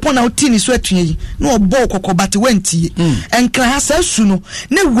nyankopon na oti ni so atue yi na obo kokko but wantie enkra ha sa su no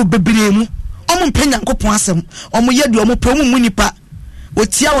na wo bebre mu omo mpa nyankopon asem omo yedi omo pa mu nipa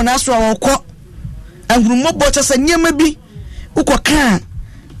otia wo na so awokọ ahuru bo cha sa nyema bi ukoka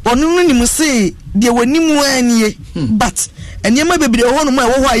onu ni mu se de wani mu anie but enyema bebre ho no ma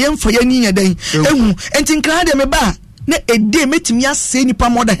wo ho ayemfa ya ninya dan ehu enti nkra de me ba na ede metimi ase nipa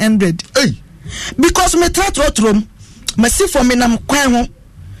more than 100 because me tratrom masi for me nam kwan ho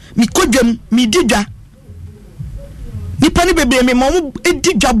mi kodwam mi didwa nipa ni bebre me mo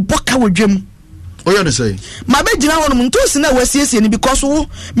edidwa boka wodwam oya de say ma be gina wonu nto si na wasiesie ni because wo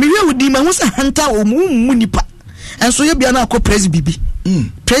mi hwe wudi ma hu sa hanta o mu nipa enso ye bia na akọ praise bibi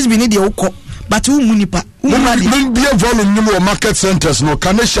praise bi ni de ukọ but wo mu nipa mun bia volume ni mo market centers no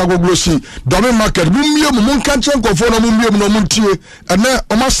kanesha goglosi domin market mun mie mu mun kan chen kofo no mun mie mu no mun tie ene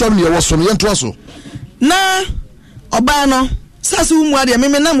o masam ne wo so no yento aso na oba no sase wo mu ade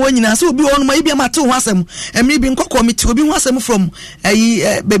me na mo nyina se obi wonu ma ibia mate ho asem emi bi nkokọ mi ti obi ho asem from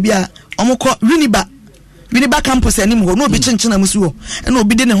baby a omukọ Winiba campus anim ho no obi chenchena musu ho na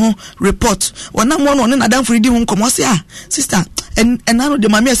obi de ne ho report wona mo no ne nadam fridi ho nkomo se sister en ano de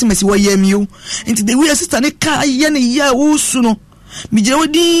mama asimasi wo yemi o enti de we sister ne ka ye ne ya wo su no mi je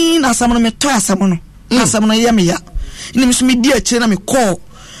wodi na asam no me to asam no asam no ye me ya ni mi so mi di akire na me call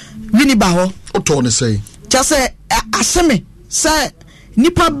Winiba ho o to ne say cha se aseme se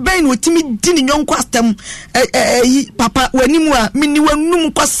nipa ben wotimi di ni nyonko astem papa wanimu a mini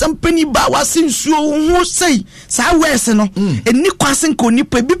wanum kwasam pani ba wasinsuo ho sei sa wese no eni kwasen ko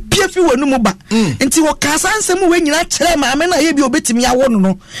nipa bi piafi wanum ba enti wo kasansem we nyina kire maame na ye bi obetimi awo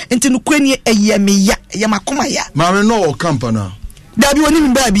no enti no kwani eyemeya ye makoma ya maame no o kampana dabi woni mi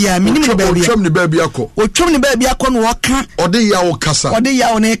baabi ya mi ni mi baabi otwem ni baabi akọ otwem ni baabi akọ no woka ode ya wo kasa ode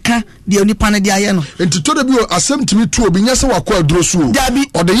ya wo ne ka de onipa ne de aye no enti to da bi asem timi tu obi nya se wakọ aduro so dabi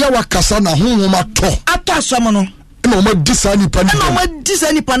ode ya wa kasa na honhom ato asam no na o ma disa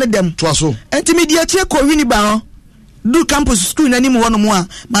nipa ne dem to aso enti mi di akire ko Winiba ho du campus school na ni mu wono mu a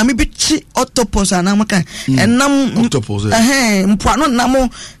ma me bi chi octopus anam kan enam octopus mpoano namo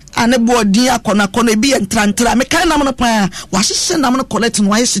anebo din akona kona bi entrantra me kan nam no pa wa hyehyɛ nam no collect no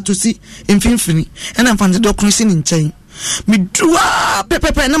wa hyehyɛ to si mfimfini ɛna mfante do kron si ni nkyɛn me duwa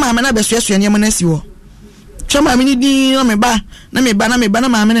pepepe na maame na besuasua ne na si wo chama me ni din na me ba na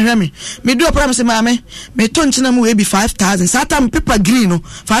maame ne hwɛ me duwa pra me se maame me to nkyena mu we bi 5000 sata me paper green no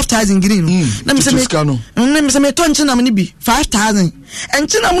 5000 green no na me se me to nkyena me ni bi 5000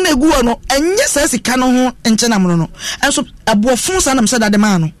 enkyena mu na egu wo no enye sa sika no ho enkyena mu no enso aboofun sa na me se da de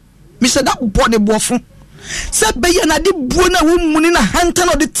ma no me se da body boofun se beye na de buo na wo muni na hanta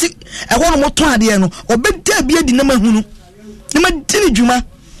no de ti e ho no moto ade no obeda bia di na mahunu na ma di ni djuma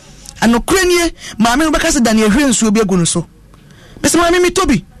anokranie maame no baka se Daniel hwensuo bi agu so mese maame mi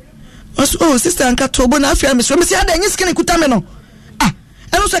tobi oh sister anka tobo na afia me so me se ada enye skin kuta me no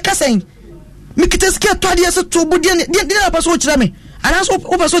eno so ka sen mi kiteski atwade ese tobo de na paso kira me ana so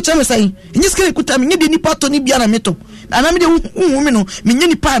o paso kira me sen enye skin kuta me nye de nipa to ni bia na meto ana me de hu me no me nye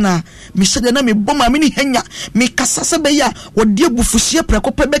nipa na me hede na me bom maame ni hanya me kasase be ya wo de bufuhie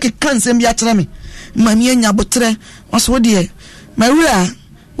preko pe be ke kansem bia kira me maame anya botre waso de mawura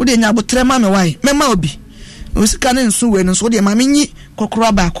wo de nya botre ma me wai mema obi osika ne nso we no so de ma menyi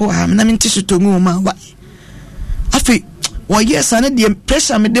kokoro ba ko ha na menti shitongu ma wai afi Wa yes ane de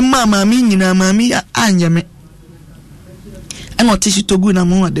pressure me de mama mi nyina mami anya me. Eno tishi togu na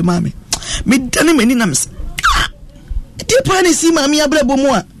mo de mama. Me dane mani na mes. Di pa ne si mami abrabo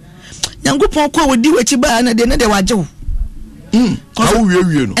mu a. Nyankopon ko wodi wachi ba na de ne de waje wo. How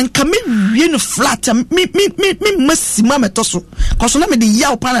we no. And come me no flat me masima metoso. Cause na me de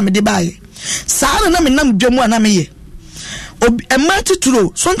yaw pa na me de bae. Sa na me nam dwamu na me ye. Emati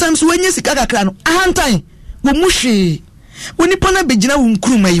turo sometimes when you sika kakra no ahantan wo muhwe woni pana begina wo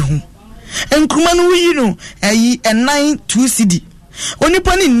nkruma yi ho enkruma no yi no ayi 92 cd woni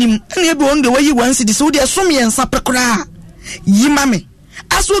pana nim na ebe won de wayi 1 cd so de som ye nsa pekora yi mame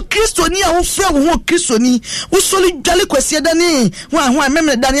aso kristoni a wo fra wo ho kristoni wo soli dwale kwase dani ho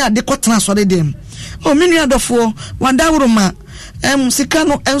memle dani ade kotena so de dem o menu adofo wanda woroma sika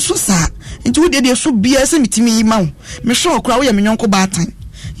no enso sa nti wo de so bia se mitimi yi mawo me sho okra wo ye menyonko baatan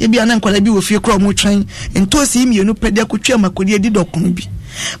ye bia na nkwala bi wo fie kra mo twen ntosi mienu pede akotwa makodi edi dokon bi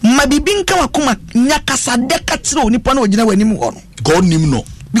ma bibi nka wakoma nyakasa de katire onipa na ogina wanim ho no god nim no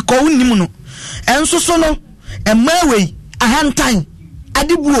because nim no enso so no emawe ahantan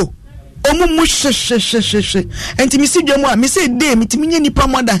adibuo omumu she enti mi si dwemu a mi say dey mitimi nya nipa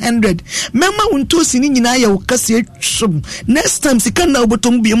more than 100 mema wontosi ni nyina ya wokase twum next time sika na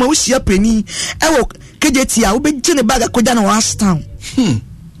obotom bi ma wo hia pani ewo kejeti a wo begye ne bag akoja na was town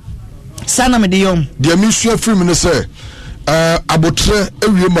sana me de yom de mi sua film ne say abotre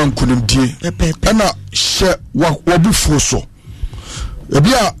ewie mankunimdie na hye wabufuo so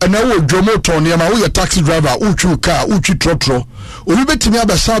ebia na wo dwomo ton ne ma wo ye taxi driver wo twu car wo twu trotro obi betimi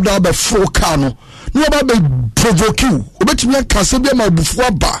abesa da ba fo car no no ba be provoke you obetimi akase bia ma obufuo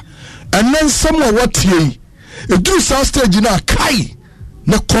aba enen sam what ye eduru sa stage na kai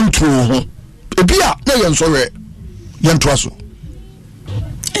na control ho ebia na ye nsore ye ntoaso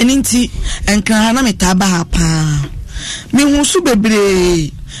eninti enkra na metaba ha pa mi hu su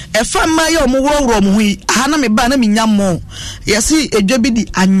bebre efa maye omworo mo hu aha na me ba na minyamo yesi edwabi di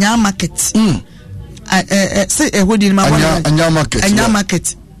anya market say ehodi ni ma anya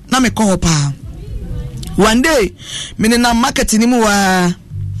market na me ko pa one day me na market ni mu wa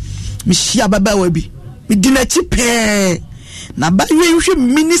mi hia baba wa bi mi dinachi pe na ba hwe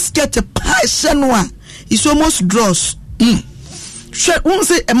mini skirt pa shenwa is almost dross hwe won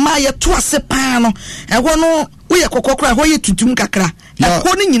say e ma ye to ase pa no ehwo no wo ye kokokra ho ye tutum kakra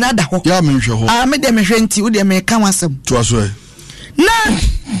ehwo ni nyina da ho ya me hwe ho me de me hwe nti wo de me ka wasem to aso na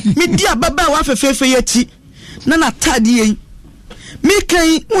mi dia baba wa fefefe yachi na tade yen mi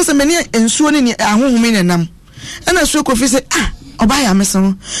kan won se me ne ensuo ni ahohumi ne nam na so kofi se oba ya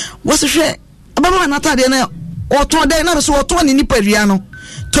meso wo se hwe baba na tade na oto de na so oto ni nipa ria no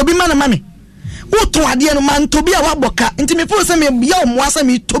tobi ma na mame woto ade no man tobi a waboka nti me fo se me bia omo asa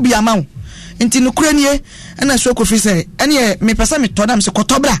me tobi ama wo nti no kura nie na so kofi se ene me pesa me to dam se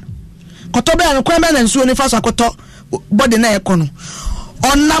kotobra no kwa me na ensuo ni fa so akoto body na ekono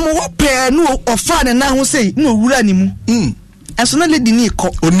onam wo pe no ofa ne na ho sei no wura ni mu eso na lady ni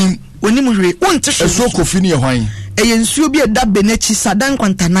ko onim hwe wonte hwe eso kofi ni hwan eye nsuo bi eda benechi sadan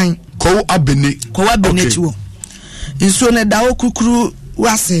kwantanan ko abene2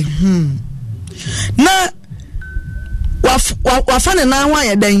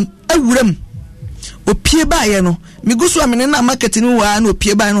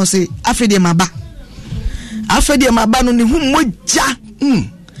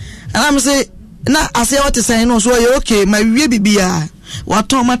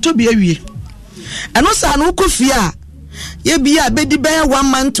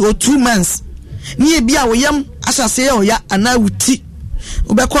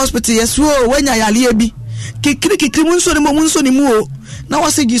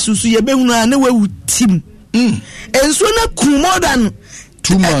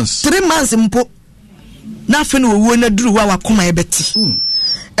 months 3 months mpo na fe no wo na duru wa wakoma ebeti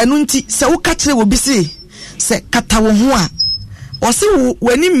enu nti se wo ka kire wo bi se kata wo ho a o se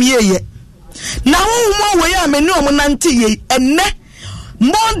wani mieye na wo mo we ya meni o mo nante ye enne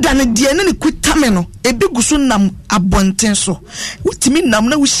more than de ne kutame no ebi guso nam abonten so wutimi nam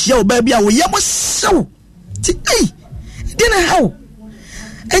na wo hia wo ba bia wo ye mo sew ti de na hawo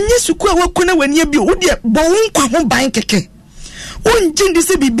enye suku a wakuna wani bi wo de bo wo nkwa ho ban keke onjindi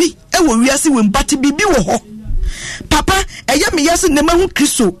se bibi ewo wiase we mbati bibi wo ho papa eya me yase ne mahu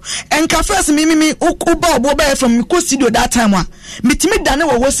kristo enka first mi oba obo ba from mi ko studio that time a mitimi dane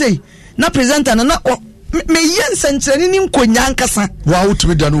wo say na presenter na me yen sentrani ni nkonya nkasa wa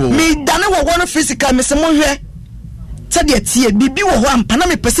utimi dane wo me dane wo no physical me se mo hwe se de tie bibi wo ho ampa na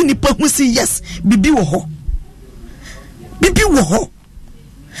me pese ni pa hu si yes bibi wo ho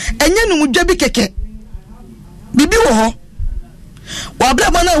enye no mudwa bi keke bibi wo ho wa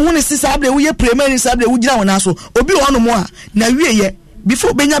bra bona hu ne sisa abra wo ye premier ni sabra wo gina wona so obi wo no mo a na wie ye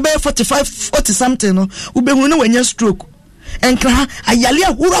before benya be 40 something no wo be hu ne wanya stroke enkra ayale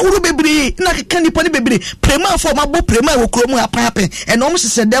ahuru bebre na keka nipa ne bebre prema for mabo prema wo kromu apape eno mo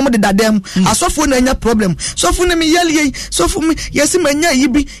hye dem de dadam asofo na anya problem sofo ne me yale sofo me yesi manya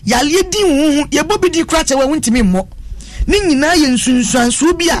yibi yale di hu ye bobi di krache wa wuntimi mmo ni nyina ye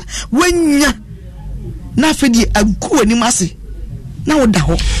nsunsuanso bi a wanya na fedi agu ani mase na wo da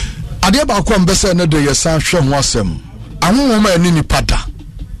ho ade ba ko mbese ne de yesa hwe ho asem ahonhom ma ni nipa da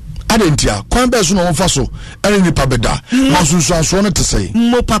adentia kwan be so no won fa so ene nipa beda na sunsuanso no te sei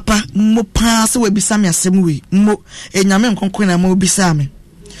mo papa mo pa se we bisa me asem we mo enyame nkonkon na mo bisa me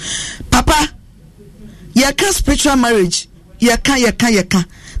papa ye ka spiritual marriage ye ka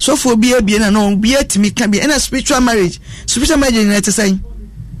so for be na no be atimi ka be na spiritual marriage na te sei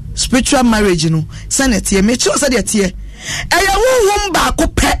spiritual marriage no sanete ye me chi so de te eya wo ba ko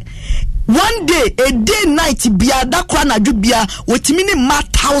pe one day a day night bia da kwa na dwu bia otimi ni ma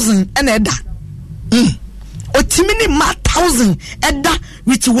 1000 ena eda otimi ni ma 1000 eda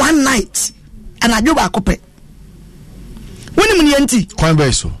with one night ana dwu ba ko pe woni mun yenti kwan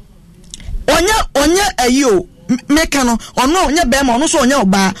be so onya ayo meka no ono onya be ma ono so onya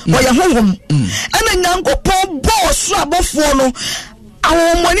oba oye honhom ena nyankopon boss abofo no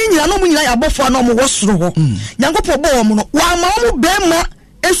awon moni nyina no mu nyina ya abofo no mo wosoro ho nyankopon bo wo mo no wa ma mo be ma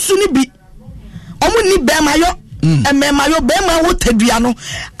esu ni bi omu ni be ma yo emema yo be ma wo tadua no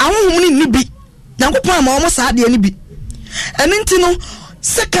ahonhom ni bi nyankopon ma omo saa de ni bi enti no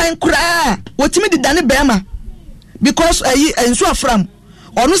sekan kura wotimi de dane be ma because ayi ensu afram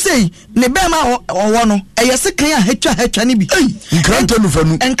onu sei ne be ma owo no eye sekan a hatwa ni bi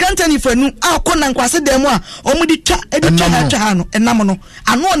enkranta ni fanu akona nkwase dem a omu di twa editwa hatwa no enam no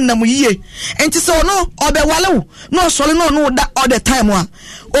ano onam yiye enti se ono obewalewo no sole no da all the time a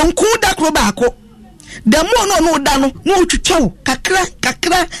onku da kro ba ako dem no da no otwitwawo kakra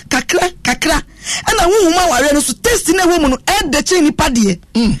ana huhuma ware no so test na wo mu no e de che ni pade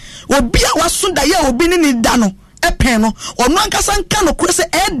obi a waso da ye obi ni da no epen no ono ankasa nka no kro se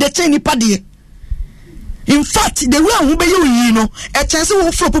e de che ni pade. In fact the way hu be yi no e chance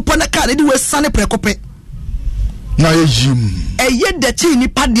wo fro popo na car de we sane prekope na ye jim ye de che ni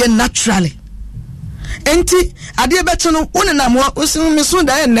pade naturally enti ade beto no woni na mo osin so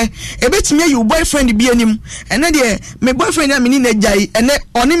da enne e betimi ayi boyfriend bi anim ene de me boyfriend am ni na jai ene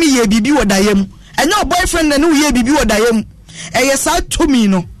oni mi ye bibi wodayem enye boyfriend na no ye bibi wodayem ye sa tomi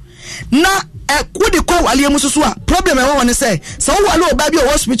no na kudi ko wale mu susu a problem e won say so wale oba bi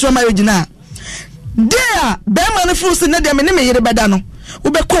o spiritual marriage na there be man fruits na de me ne me yire beda no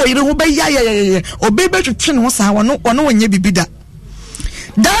wo be ko yire wo be ya obe be twetwe ne ho sa wono wonye bibi da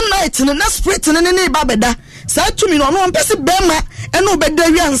that night no na spirit ne ba beda sa tumi no no mpese be ma ene obeda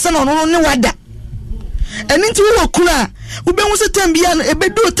wi ansa no no ne wada eni nti wo kura wo be hu se tambia no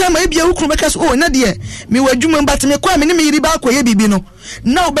ebedu tama e bia wo kuru beka so o na de me wadwuma mbate me kwa me ne me yiri ba kwa ye bibi no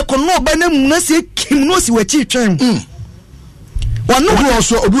na wo be ko no ba na mu na se kim no si wachi twem wano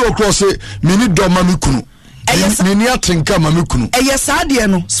obi okro se me ni do ma me kunu me ni atenka ma me kunu eye saade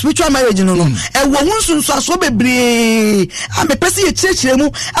no spiritual marriage no e wo hunsunsu aso bebre a me pese ye chirechire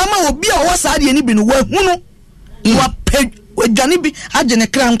mu ama obi a wo saade ni bi no wa hunu wa pe wadwane bi agene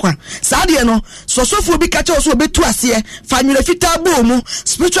krankwa saade no sosofo bi kache oso obetu ase fa nwere fita bo mu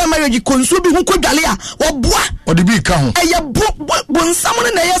spiritual marriage konsu bi hu kodwale a wo boa odi bi ka ho eye bo nsam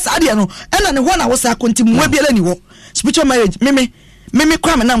no na eye saade no ena ne ho na wo sa konti mu bi ala ni wo spiritual marriage meme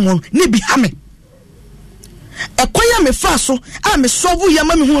kwa me na mo ni bi ha me ekoya me fa so a me solve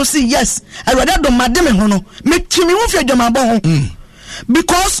yama me hu say yes awada do made me ho no me timi hu fi adwama bo ho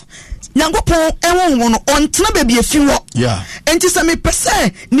because nyankopon enwo no ontena ba bi afi wo enti se me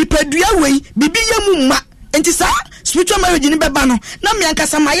pese ni padua wei bibi yamu ma enti sa spiritual marriage ni beba no na me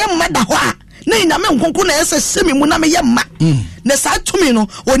ankasa ma ye ma da ho a na ina me nkonko na yesa semi mu na me ye ma na sa tumi no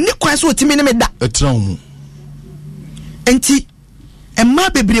oni kwan so otimi ni me da etra mu enti emma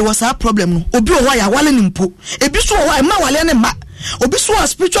bebre was a problem no obi o wa ya wale ni mpo ebi so wa emma wale ne ma obi so a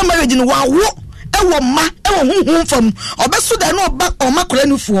spiritual marriage no wa wo ewo ma ewo hunhun fam obeso da no oba o makora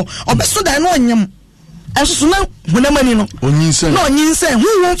nufuo obeso da no onyem enso na hunamani no onyinse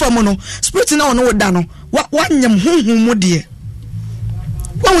hunhun fam no spirit na ono woda no wa nyem hunhun mu de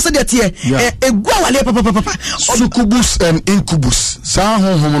wa wo se de tie egu awale papa succubus and incubus sa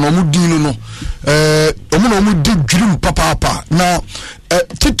hunhun no mu dinu no omu di dwirim papa na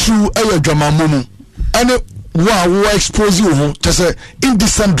titru ayadwama mu ene wo expose you to say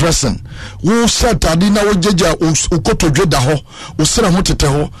indecent dressing wo set adina wo jeja ukotodwe da ho wo sera ho tete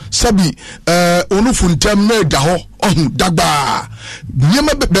ho sabi onu funtem na da ho dagba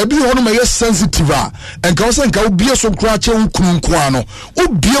nyema baby ho no me sensitive enka wo se nka wo bie so kra che wo kunku ano wo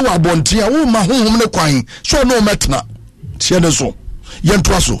bie wa bontia wo ma honhom ne kwan so no metna tie ne so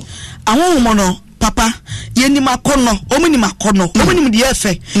yentoa so ahonhom no papa yenim akono omunim akono omunim de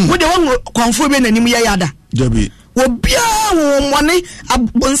efe wo de won konfo be nanim ye yada Debbie obia wo mone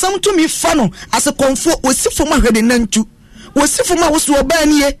abonsam to mi fa no ase konfo osifo ma hwede nantu osifo ma wo so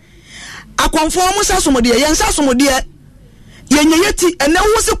obanie akonfo mo sasomode ye nsasomode yenyeyeti ene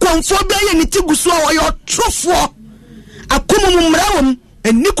wo se konfo be ye ni tigusu a wo yo trofo akomo mu mrawom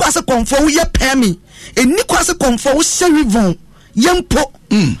eni kwase konfo wo ye pemi eni kwase konfo wo sherivon yempo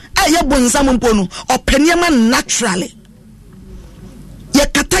aye bonsam mpo no openiema naturally ye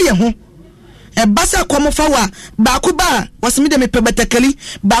kata ye ho basa komofa wa bakuba wasimi de mepebetekali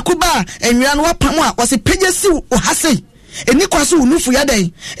bakuba enwira no wapam a wase pegesi o hase eni kwaso unufu ya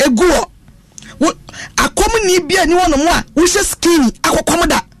den eguo akom ni bia ni wono mo a wo hye skin akokom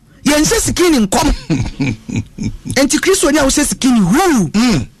da ye nhye skin nkom enti kristo ni a wo hye skin hu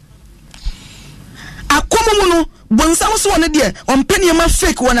akom mu no bonsam so wona de ompeniema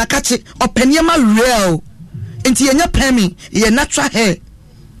fake wona kache openiema real enti yenya pemi ye natural hair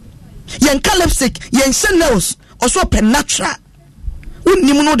yen lipstick yen nails also pen natural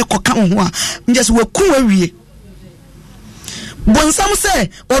unnim no de koka ho a nje se waku awie bonsam se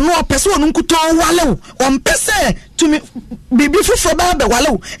ono opese ono nkuto wale on pese tumi bibi fufo ba be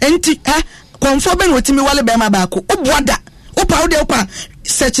wale enti konfo be no timi wale be ma ba ko obuada opa ode opa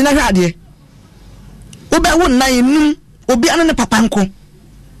search na hwade obe wo nan num obi anu ne papa nko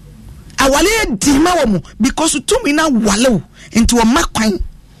awale di ma wo mo because tumi na wale enti wo makwan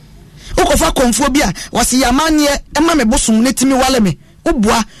ukofa konfo bia wasi yamanie ema me bosum netimi wale me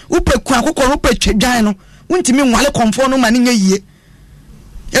ubua upeku akoko no petwadwan no untimi nwale konfo no mane nya yie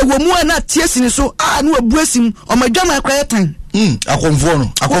ewo mu na tiesi ni so no abuasim o madwama akra tan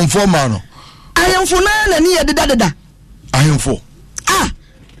akonfo ma no ayemfo na ni ye deda ayemfo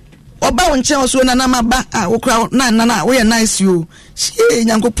oba wonche oso na maba wokra na wo ye nice yo she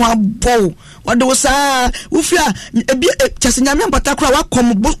nyankopon abo wode wo saa ufia ebi chese nyame mpata kra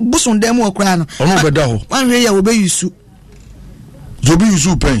wakom boson dem wokra no ono beda ho wanwe ya wo be yusu jobi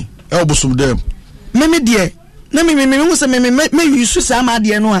yusu pen e boson dem meme de na me hu se me yusu saa ma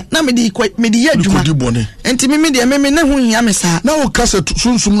de no a na me de ye adwuma enti me de me na hu hia me saa na wo kase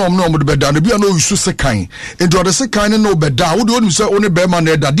sunsum na omno omdo beda no bia na yusu se kan enti ode se kan no beda wo de onu se oni be ma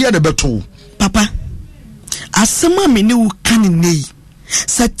na da de beto papa asema me ne wo kan nei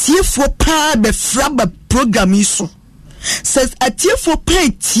satiefo pa be fraba program iso says atiefo pa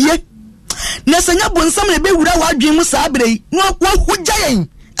tie na sanya bonsam na be wura wadwen mu saa brei no hugya yen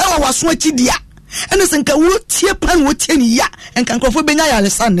e wa waso akidia ene senka wo tie pan wo tie ni ya enka nkofo benya ya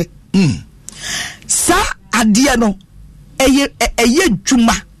lesane sa ade no eye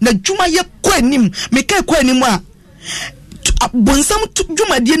djuma na djuma ye kwa anim meka kwa anim a bonsam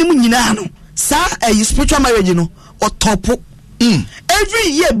djuma de anim nyina no sa spiritual marriage no otopo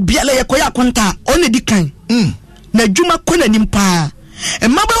every year biala ye koya konta on edi kan na djuma kona nim pa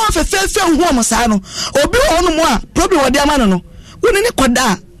emaba wa fefefe hu mo sa no obi ho no mo a problem wode ama no woni ne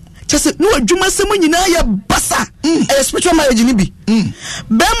koda chese no adwuma semu nyina ya basa spiritual marriage ni bi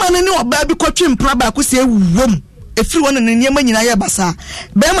be ma ne oba bi kotwe mpra ba ko se ewuwom efiri won ne niam nyina ya basa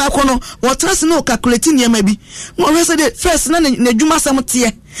be ma akono wo trust no calculate niam bi no hwese de first na adwuma sam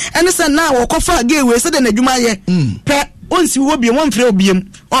tie ene se na wo kofa ga ewe se de adwuma ye pe onsi wo bi won frɛ obiem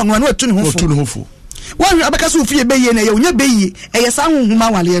ono na watu ne hofo won abaka so fie be ye na ye onya be ye eye sa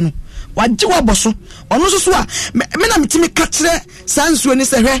honhuma wale no wagye waboso ono so a me na metimi ka kire sansuo ni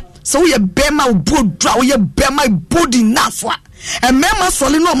se hwɛ so wo ye bema obodra wo ye bema body nafwa emema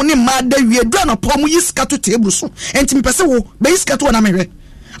sole no mo ne ma da wie dra na pom yiska to table so enti mpese wo be yiska to na mehwe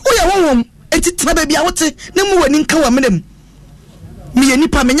wo ye wonwom enti teba bia wote ne mu wani nka wa menem me ye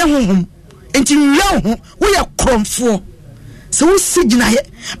nipa menya honhom enti wiya ho wo ye kromfo so wo sigina ye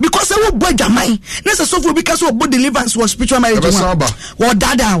because wo boy gaman na se sofo bi ka so body deliverance was spiritual marriage wo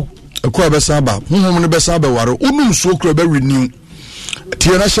dada ekwa be saba honhom ne be saba ware unum so kro be renew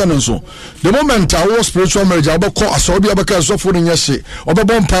tiana shannon so the moment our spiritual marriage abako asobi abaka sofo ne nyese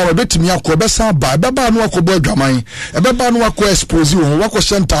obebon power betimi akọ be saba beba no akọ boy gaman beba no akọ expose wo wakọ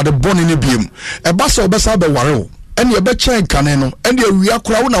center de boni ne biem eba so be saba ware wo ene ebe chen kane no ene awia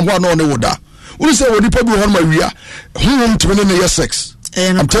kora wo na ho na ne woda unu say wodi pa bi ho ma wia honhom timi ne yes sex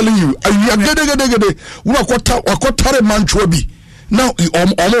I'm telling you awia gede wo akọtare manchwa bi now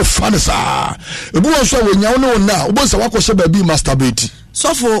almost fans are ebu so we nya no na obo se wakose ba bi masturbate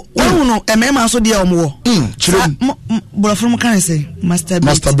so for one no emema so de omwo borofrom kan say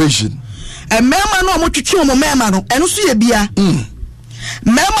masturbation emema no omotwetwe omo mema no eno so ye bia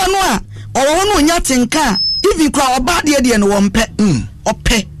mema no a owo no nya tenka even kwa oba de no wompe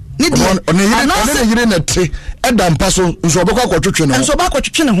ope ni de ana yire na te edampa so nso obekwa kwotwetwe no nso ba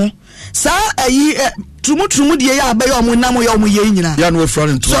kwotwetwe ne ho sa ayi trumu de ya abaye omo nam ya omo ye nyina ya no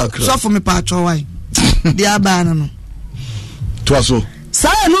friend to akra so for me pa atwo wai de abana no to aso sa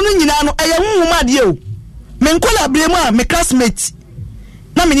eno no nyina no eye nwuma de o me nkola bremu a me classmate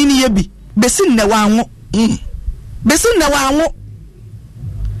na me ni ye bi besin na wanwo besin na wanwo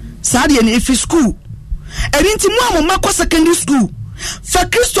sa de ni fi school erinti mu amoma ko secondary school fa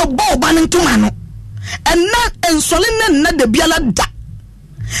Kristo bo ba ne ntoma no enna ensole na da biala da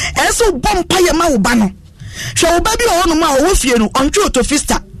enso bompa ye ma wo ba no hwe wo ba bi ho no ma wo fie no ontwe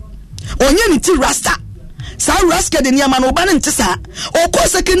otofista onye ni ti rasta sa raska de niama no ba ne ntisa o ko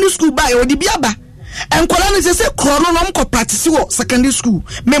secondary school ba o di biaba enkola ne se kro no no mko practice wo secondary school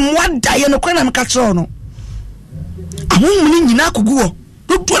me mwa da ye no kwa na mka kro no ahun ni nyina kogu wo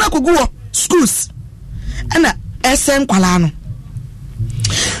do na kogu wo schools ana esen kwala no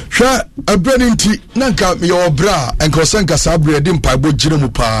hwa abreninti nanka me obra enkosenka sabre de mpaibo gire mu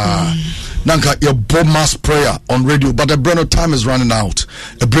pa nanka your bomb mass prayer on radio but the brand time is running out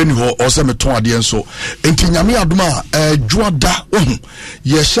a brand ho also me ton ade enso enti nyame adoma juada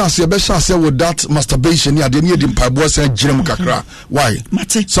ye chance be chance with that masturbation ya de ne de mpaibo se gire mu kakra why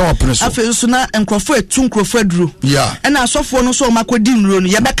mate so open so afi so na enkrofo etu nkrofo aduro yeah e na asofo no so makodi nro no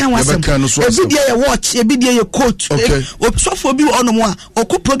ye beka wasem ebidie ye watch ebidie ye coach sofo bi ono mo a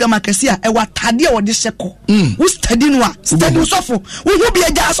oku program akese a e watade a wode seko wo study no a study sofo wo hu bi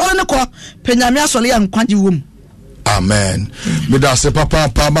eja so ne ko penyame asole ya nkwaje wom amen me da se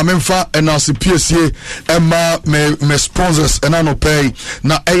papa ma memfa na se PSA emma me sponsors and no pay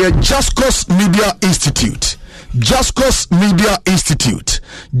na Just Cause Media Institute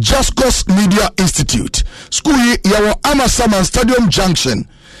school yawo Amasaman Stadium Junction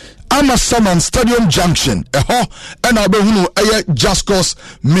eho na obehunu Just Cause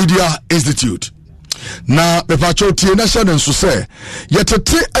Media Institute na bepacho tie na hye nso se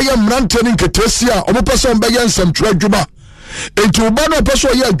yetete mrante ni nketesi a omopeso mbeye nsamtwa adwuma enti oba no peso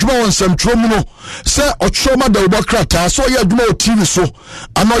ye adwuma won nsamtwa mu no se otwoma da oba krata so ye adwuma o TV so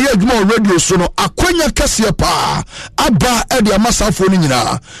ana ye adwuma o radio so no akwanya kase pa aba e de amasafo ni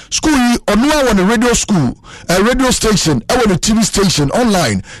nyina school yi ono a won radio school radio station e won TV station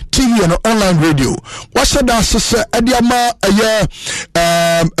online TV and online radio wahye da sese e de ama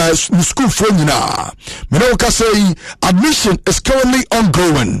school for nyina meno ka say admission is currently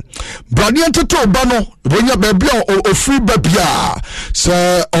ongoing bradiante to ba no bonya baby o free bia so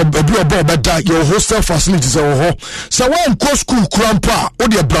obi obeda your hostel facilities ho so one co school krampa o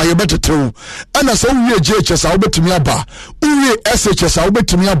de braye betetew ana so wie JHS a obetimi aba wie SHS a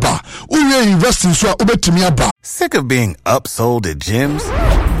obetimi aba wie university so a obetimi aba. Sick of being upsold at gyms?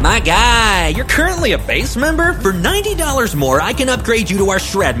 My guy, you're currently a base member. For $90 more, I can upgrade you to our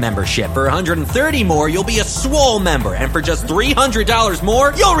Shred membership. For $130 more, you'll be a Swole member. And for just $300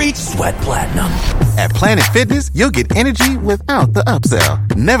 more, you'll reach Sweat Platinum. At Planet Fitness, you'll get energy without the upsell.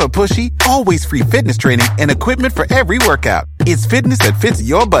 Never pushy, always free fitness training and equipment for every workout. It's fitness that fits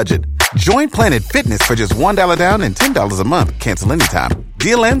your budget. Join Planet Fitness for just $1 down and $10 a month. Cancel anytime.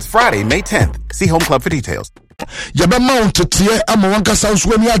 Deal ends Friday, May 10th. See Home Club for details. Yabe mount tie ama wanka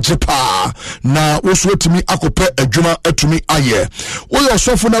sanso ani ajepa na woso etimi akope adwuma atumi aye wo yo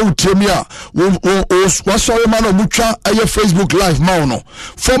sofo na utiemi a wo sori ma no mutwa aye Facebook live ma no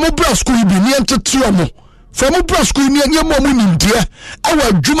for mo bra school bi ni entetio mo for mo bra school ni anyemo mo nimdie awa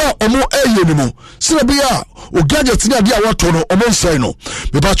adwuma omo aye ni mo sira bia o gadget ni ade a wato no omo nsai no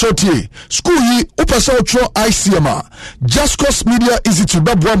me ba chotie school yi opesa otro ICM Just Cause Media Institute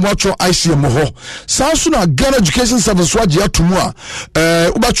babwa mo atro ICM ho sanso na Ghana Education Service waje atomu a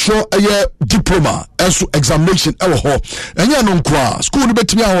ubatro aye diploma enso examination ewo ho enya no nkwa school ni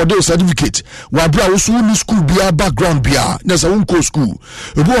betimi a wode certificate wa bra wo so ni school bia background bia na sa wonko school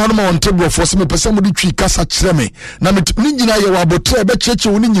ebu ho no ma on table for se me pesa mo di twi kasa kire me na me nyina ye wa botre be cheche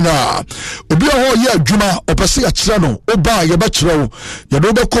woni nyina obi ho ye adwuma opese ya kire no oba ye be kire wo ye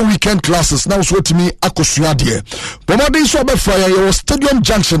do be ko weekend classes na so timi akosua de bomodin so be fa ye Stadium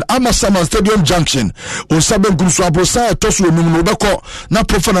Junction Amasaman Stadium Junction on sabe nguruso abosa toso enum no be ko na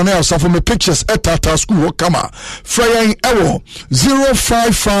profana na asafo me pictures etata school kama fraying ewo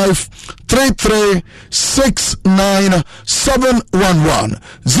 05533699711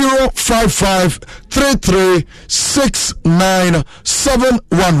 05533699711 055-33-69711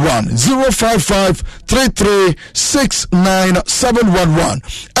 055-33-69711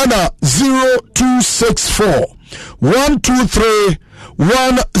 and 0264-123-100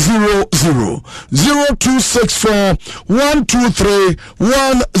 0264 123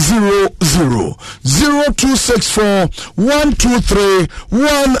 100 0264 123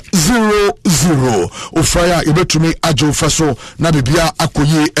 100 Ofaya ibetumi ajo faso na bibia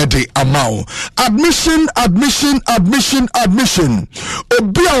akoyi ede amao admission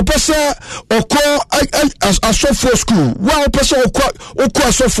obia opese oko asofo school wa opese oko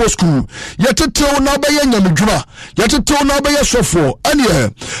asofo school yetetew na baye nyamedwuma yetetew na baye sofo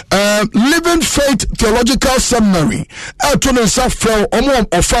Living Faith Theological Seminary Altonensa fell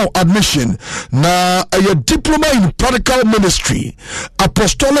of admission na a diploma in practical ministry,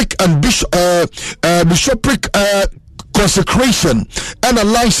 apostolic and bishopric consecration and a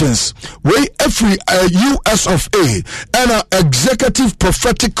license way every US of A and an executive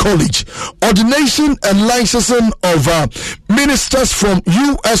prophetic college ordination and licensing of ministers from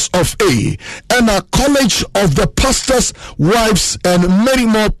US of A and a college of the pastors wives and many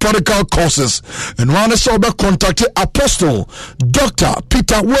more practical courses. And one is over contacted Apostle Dr.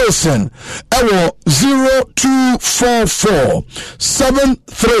 Peter Wilson 0244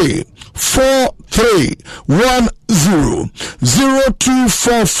 73 4310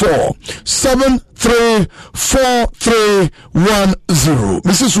 0244 73 4310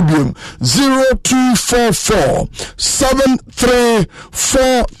 Mrs. Ubium 0244 73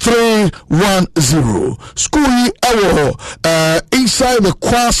 4310 School inside the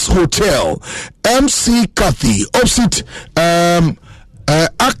Quas Hotel MC Cathy opposite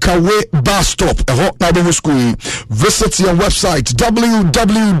Akawe bus stop Nabu School. Visit your website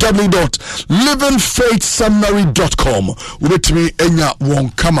www.livingfaithseminary.com. With me enya won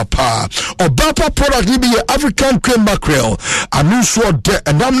kamapa Obapa product ni be African cream mackerel anuso de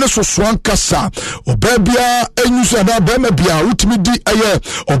enamne so swankasa obabia enyuso na bema bia utimi di eye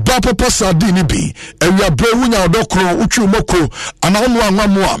Obapa pasadi ni bi ewia brewunya odokro utwu moko anaonu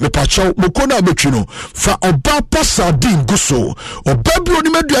anwamu a mepacho moko na betwino fa Obapa sardine guso Obabio ni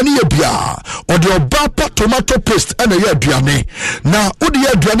meduane ye bia ode Obapa tomato paste ena ye aduane na odi ye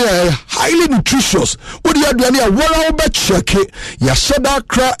aduane highly nutritious odi aduane a wora oba check ya sheda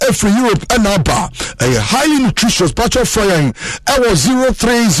kra every Europe and aba highly nutritious patch fire ewo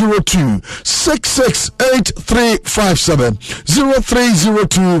 0302 668357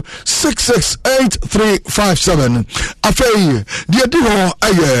 0302 668357 afei die di ho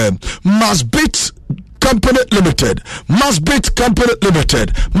Masbit Company Limited, Masbit Company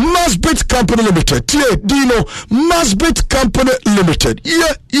Limited, Masbit Company Limited, Dino, Masbit Company Limited,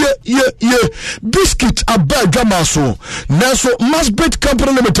 yeah, biscuit abeg gamaso, Naso Masbit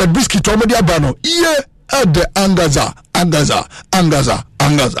Company Limited, biscuit omedi abano, yeah, ede angaza,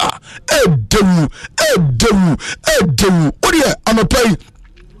 edewu, odia anopay.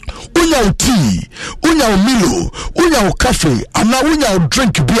 Unya tea, unya milo, unya cafe, and now unya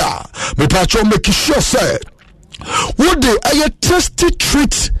drink beer. Me pacho make sure say would they a tasty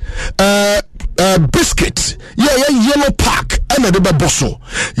treat biscuit, yellow pack and a bosso.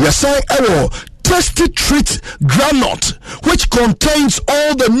 Yes, I tasty treat granite, which contains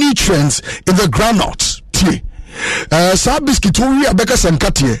all the nutrients in the granite. Tea. Sa biscuit we abeka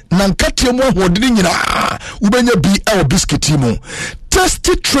sankatie nankatie mo hodini nyina ubenya bi e biscuit mu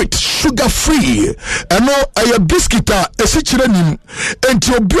tasty treat sugar free eno a biscuit a esichire nim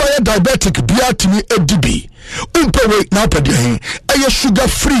enti obi oya diabetic biatimi edibi umpewe na pede hen a sugar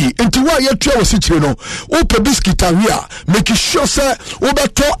free enti wa ye tua wosichire no upe biscuit a make sure say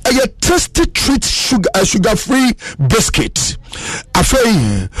obeto a tasty treat sugar free biscuit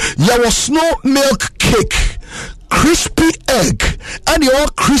afei ya was no milk cake, crispy egg, and your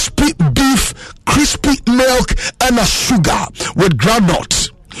crispy beef, crispy milk, and a sugar with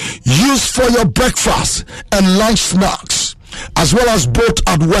groundnut. Used for your breakfast and lunch snacks, as well as both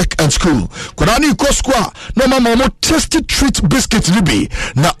at work and school. Kodani koskwa no mama tasty treat biscuit libi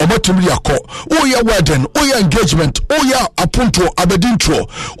na omotumli yako. Oya wedding, oya engagement, oya apunto abedintro.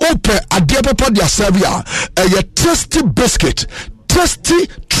 Ope adia papa dia servia. A tasty biscuit, tasty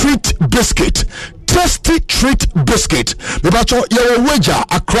treat biscuit. Tasty treat biscuit. Mebacho yewe weja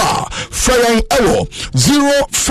Accra. Fire ewo 0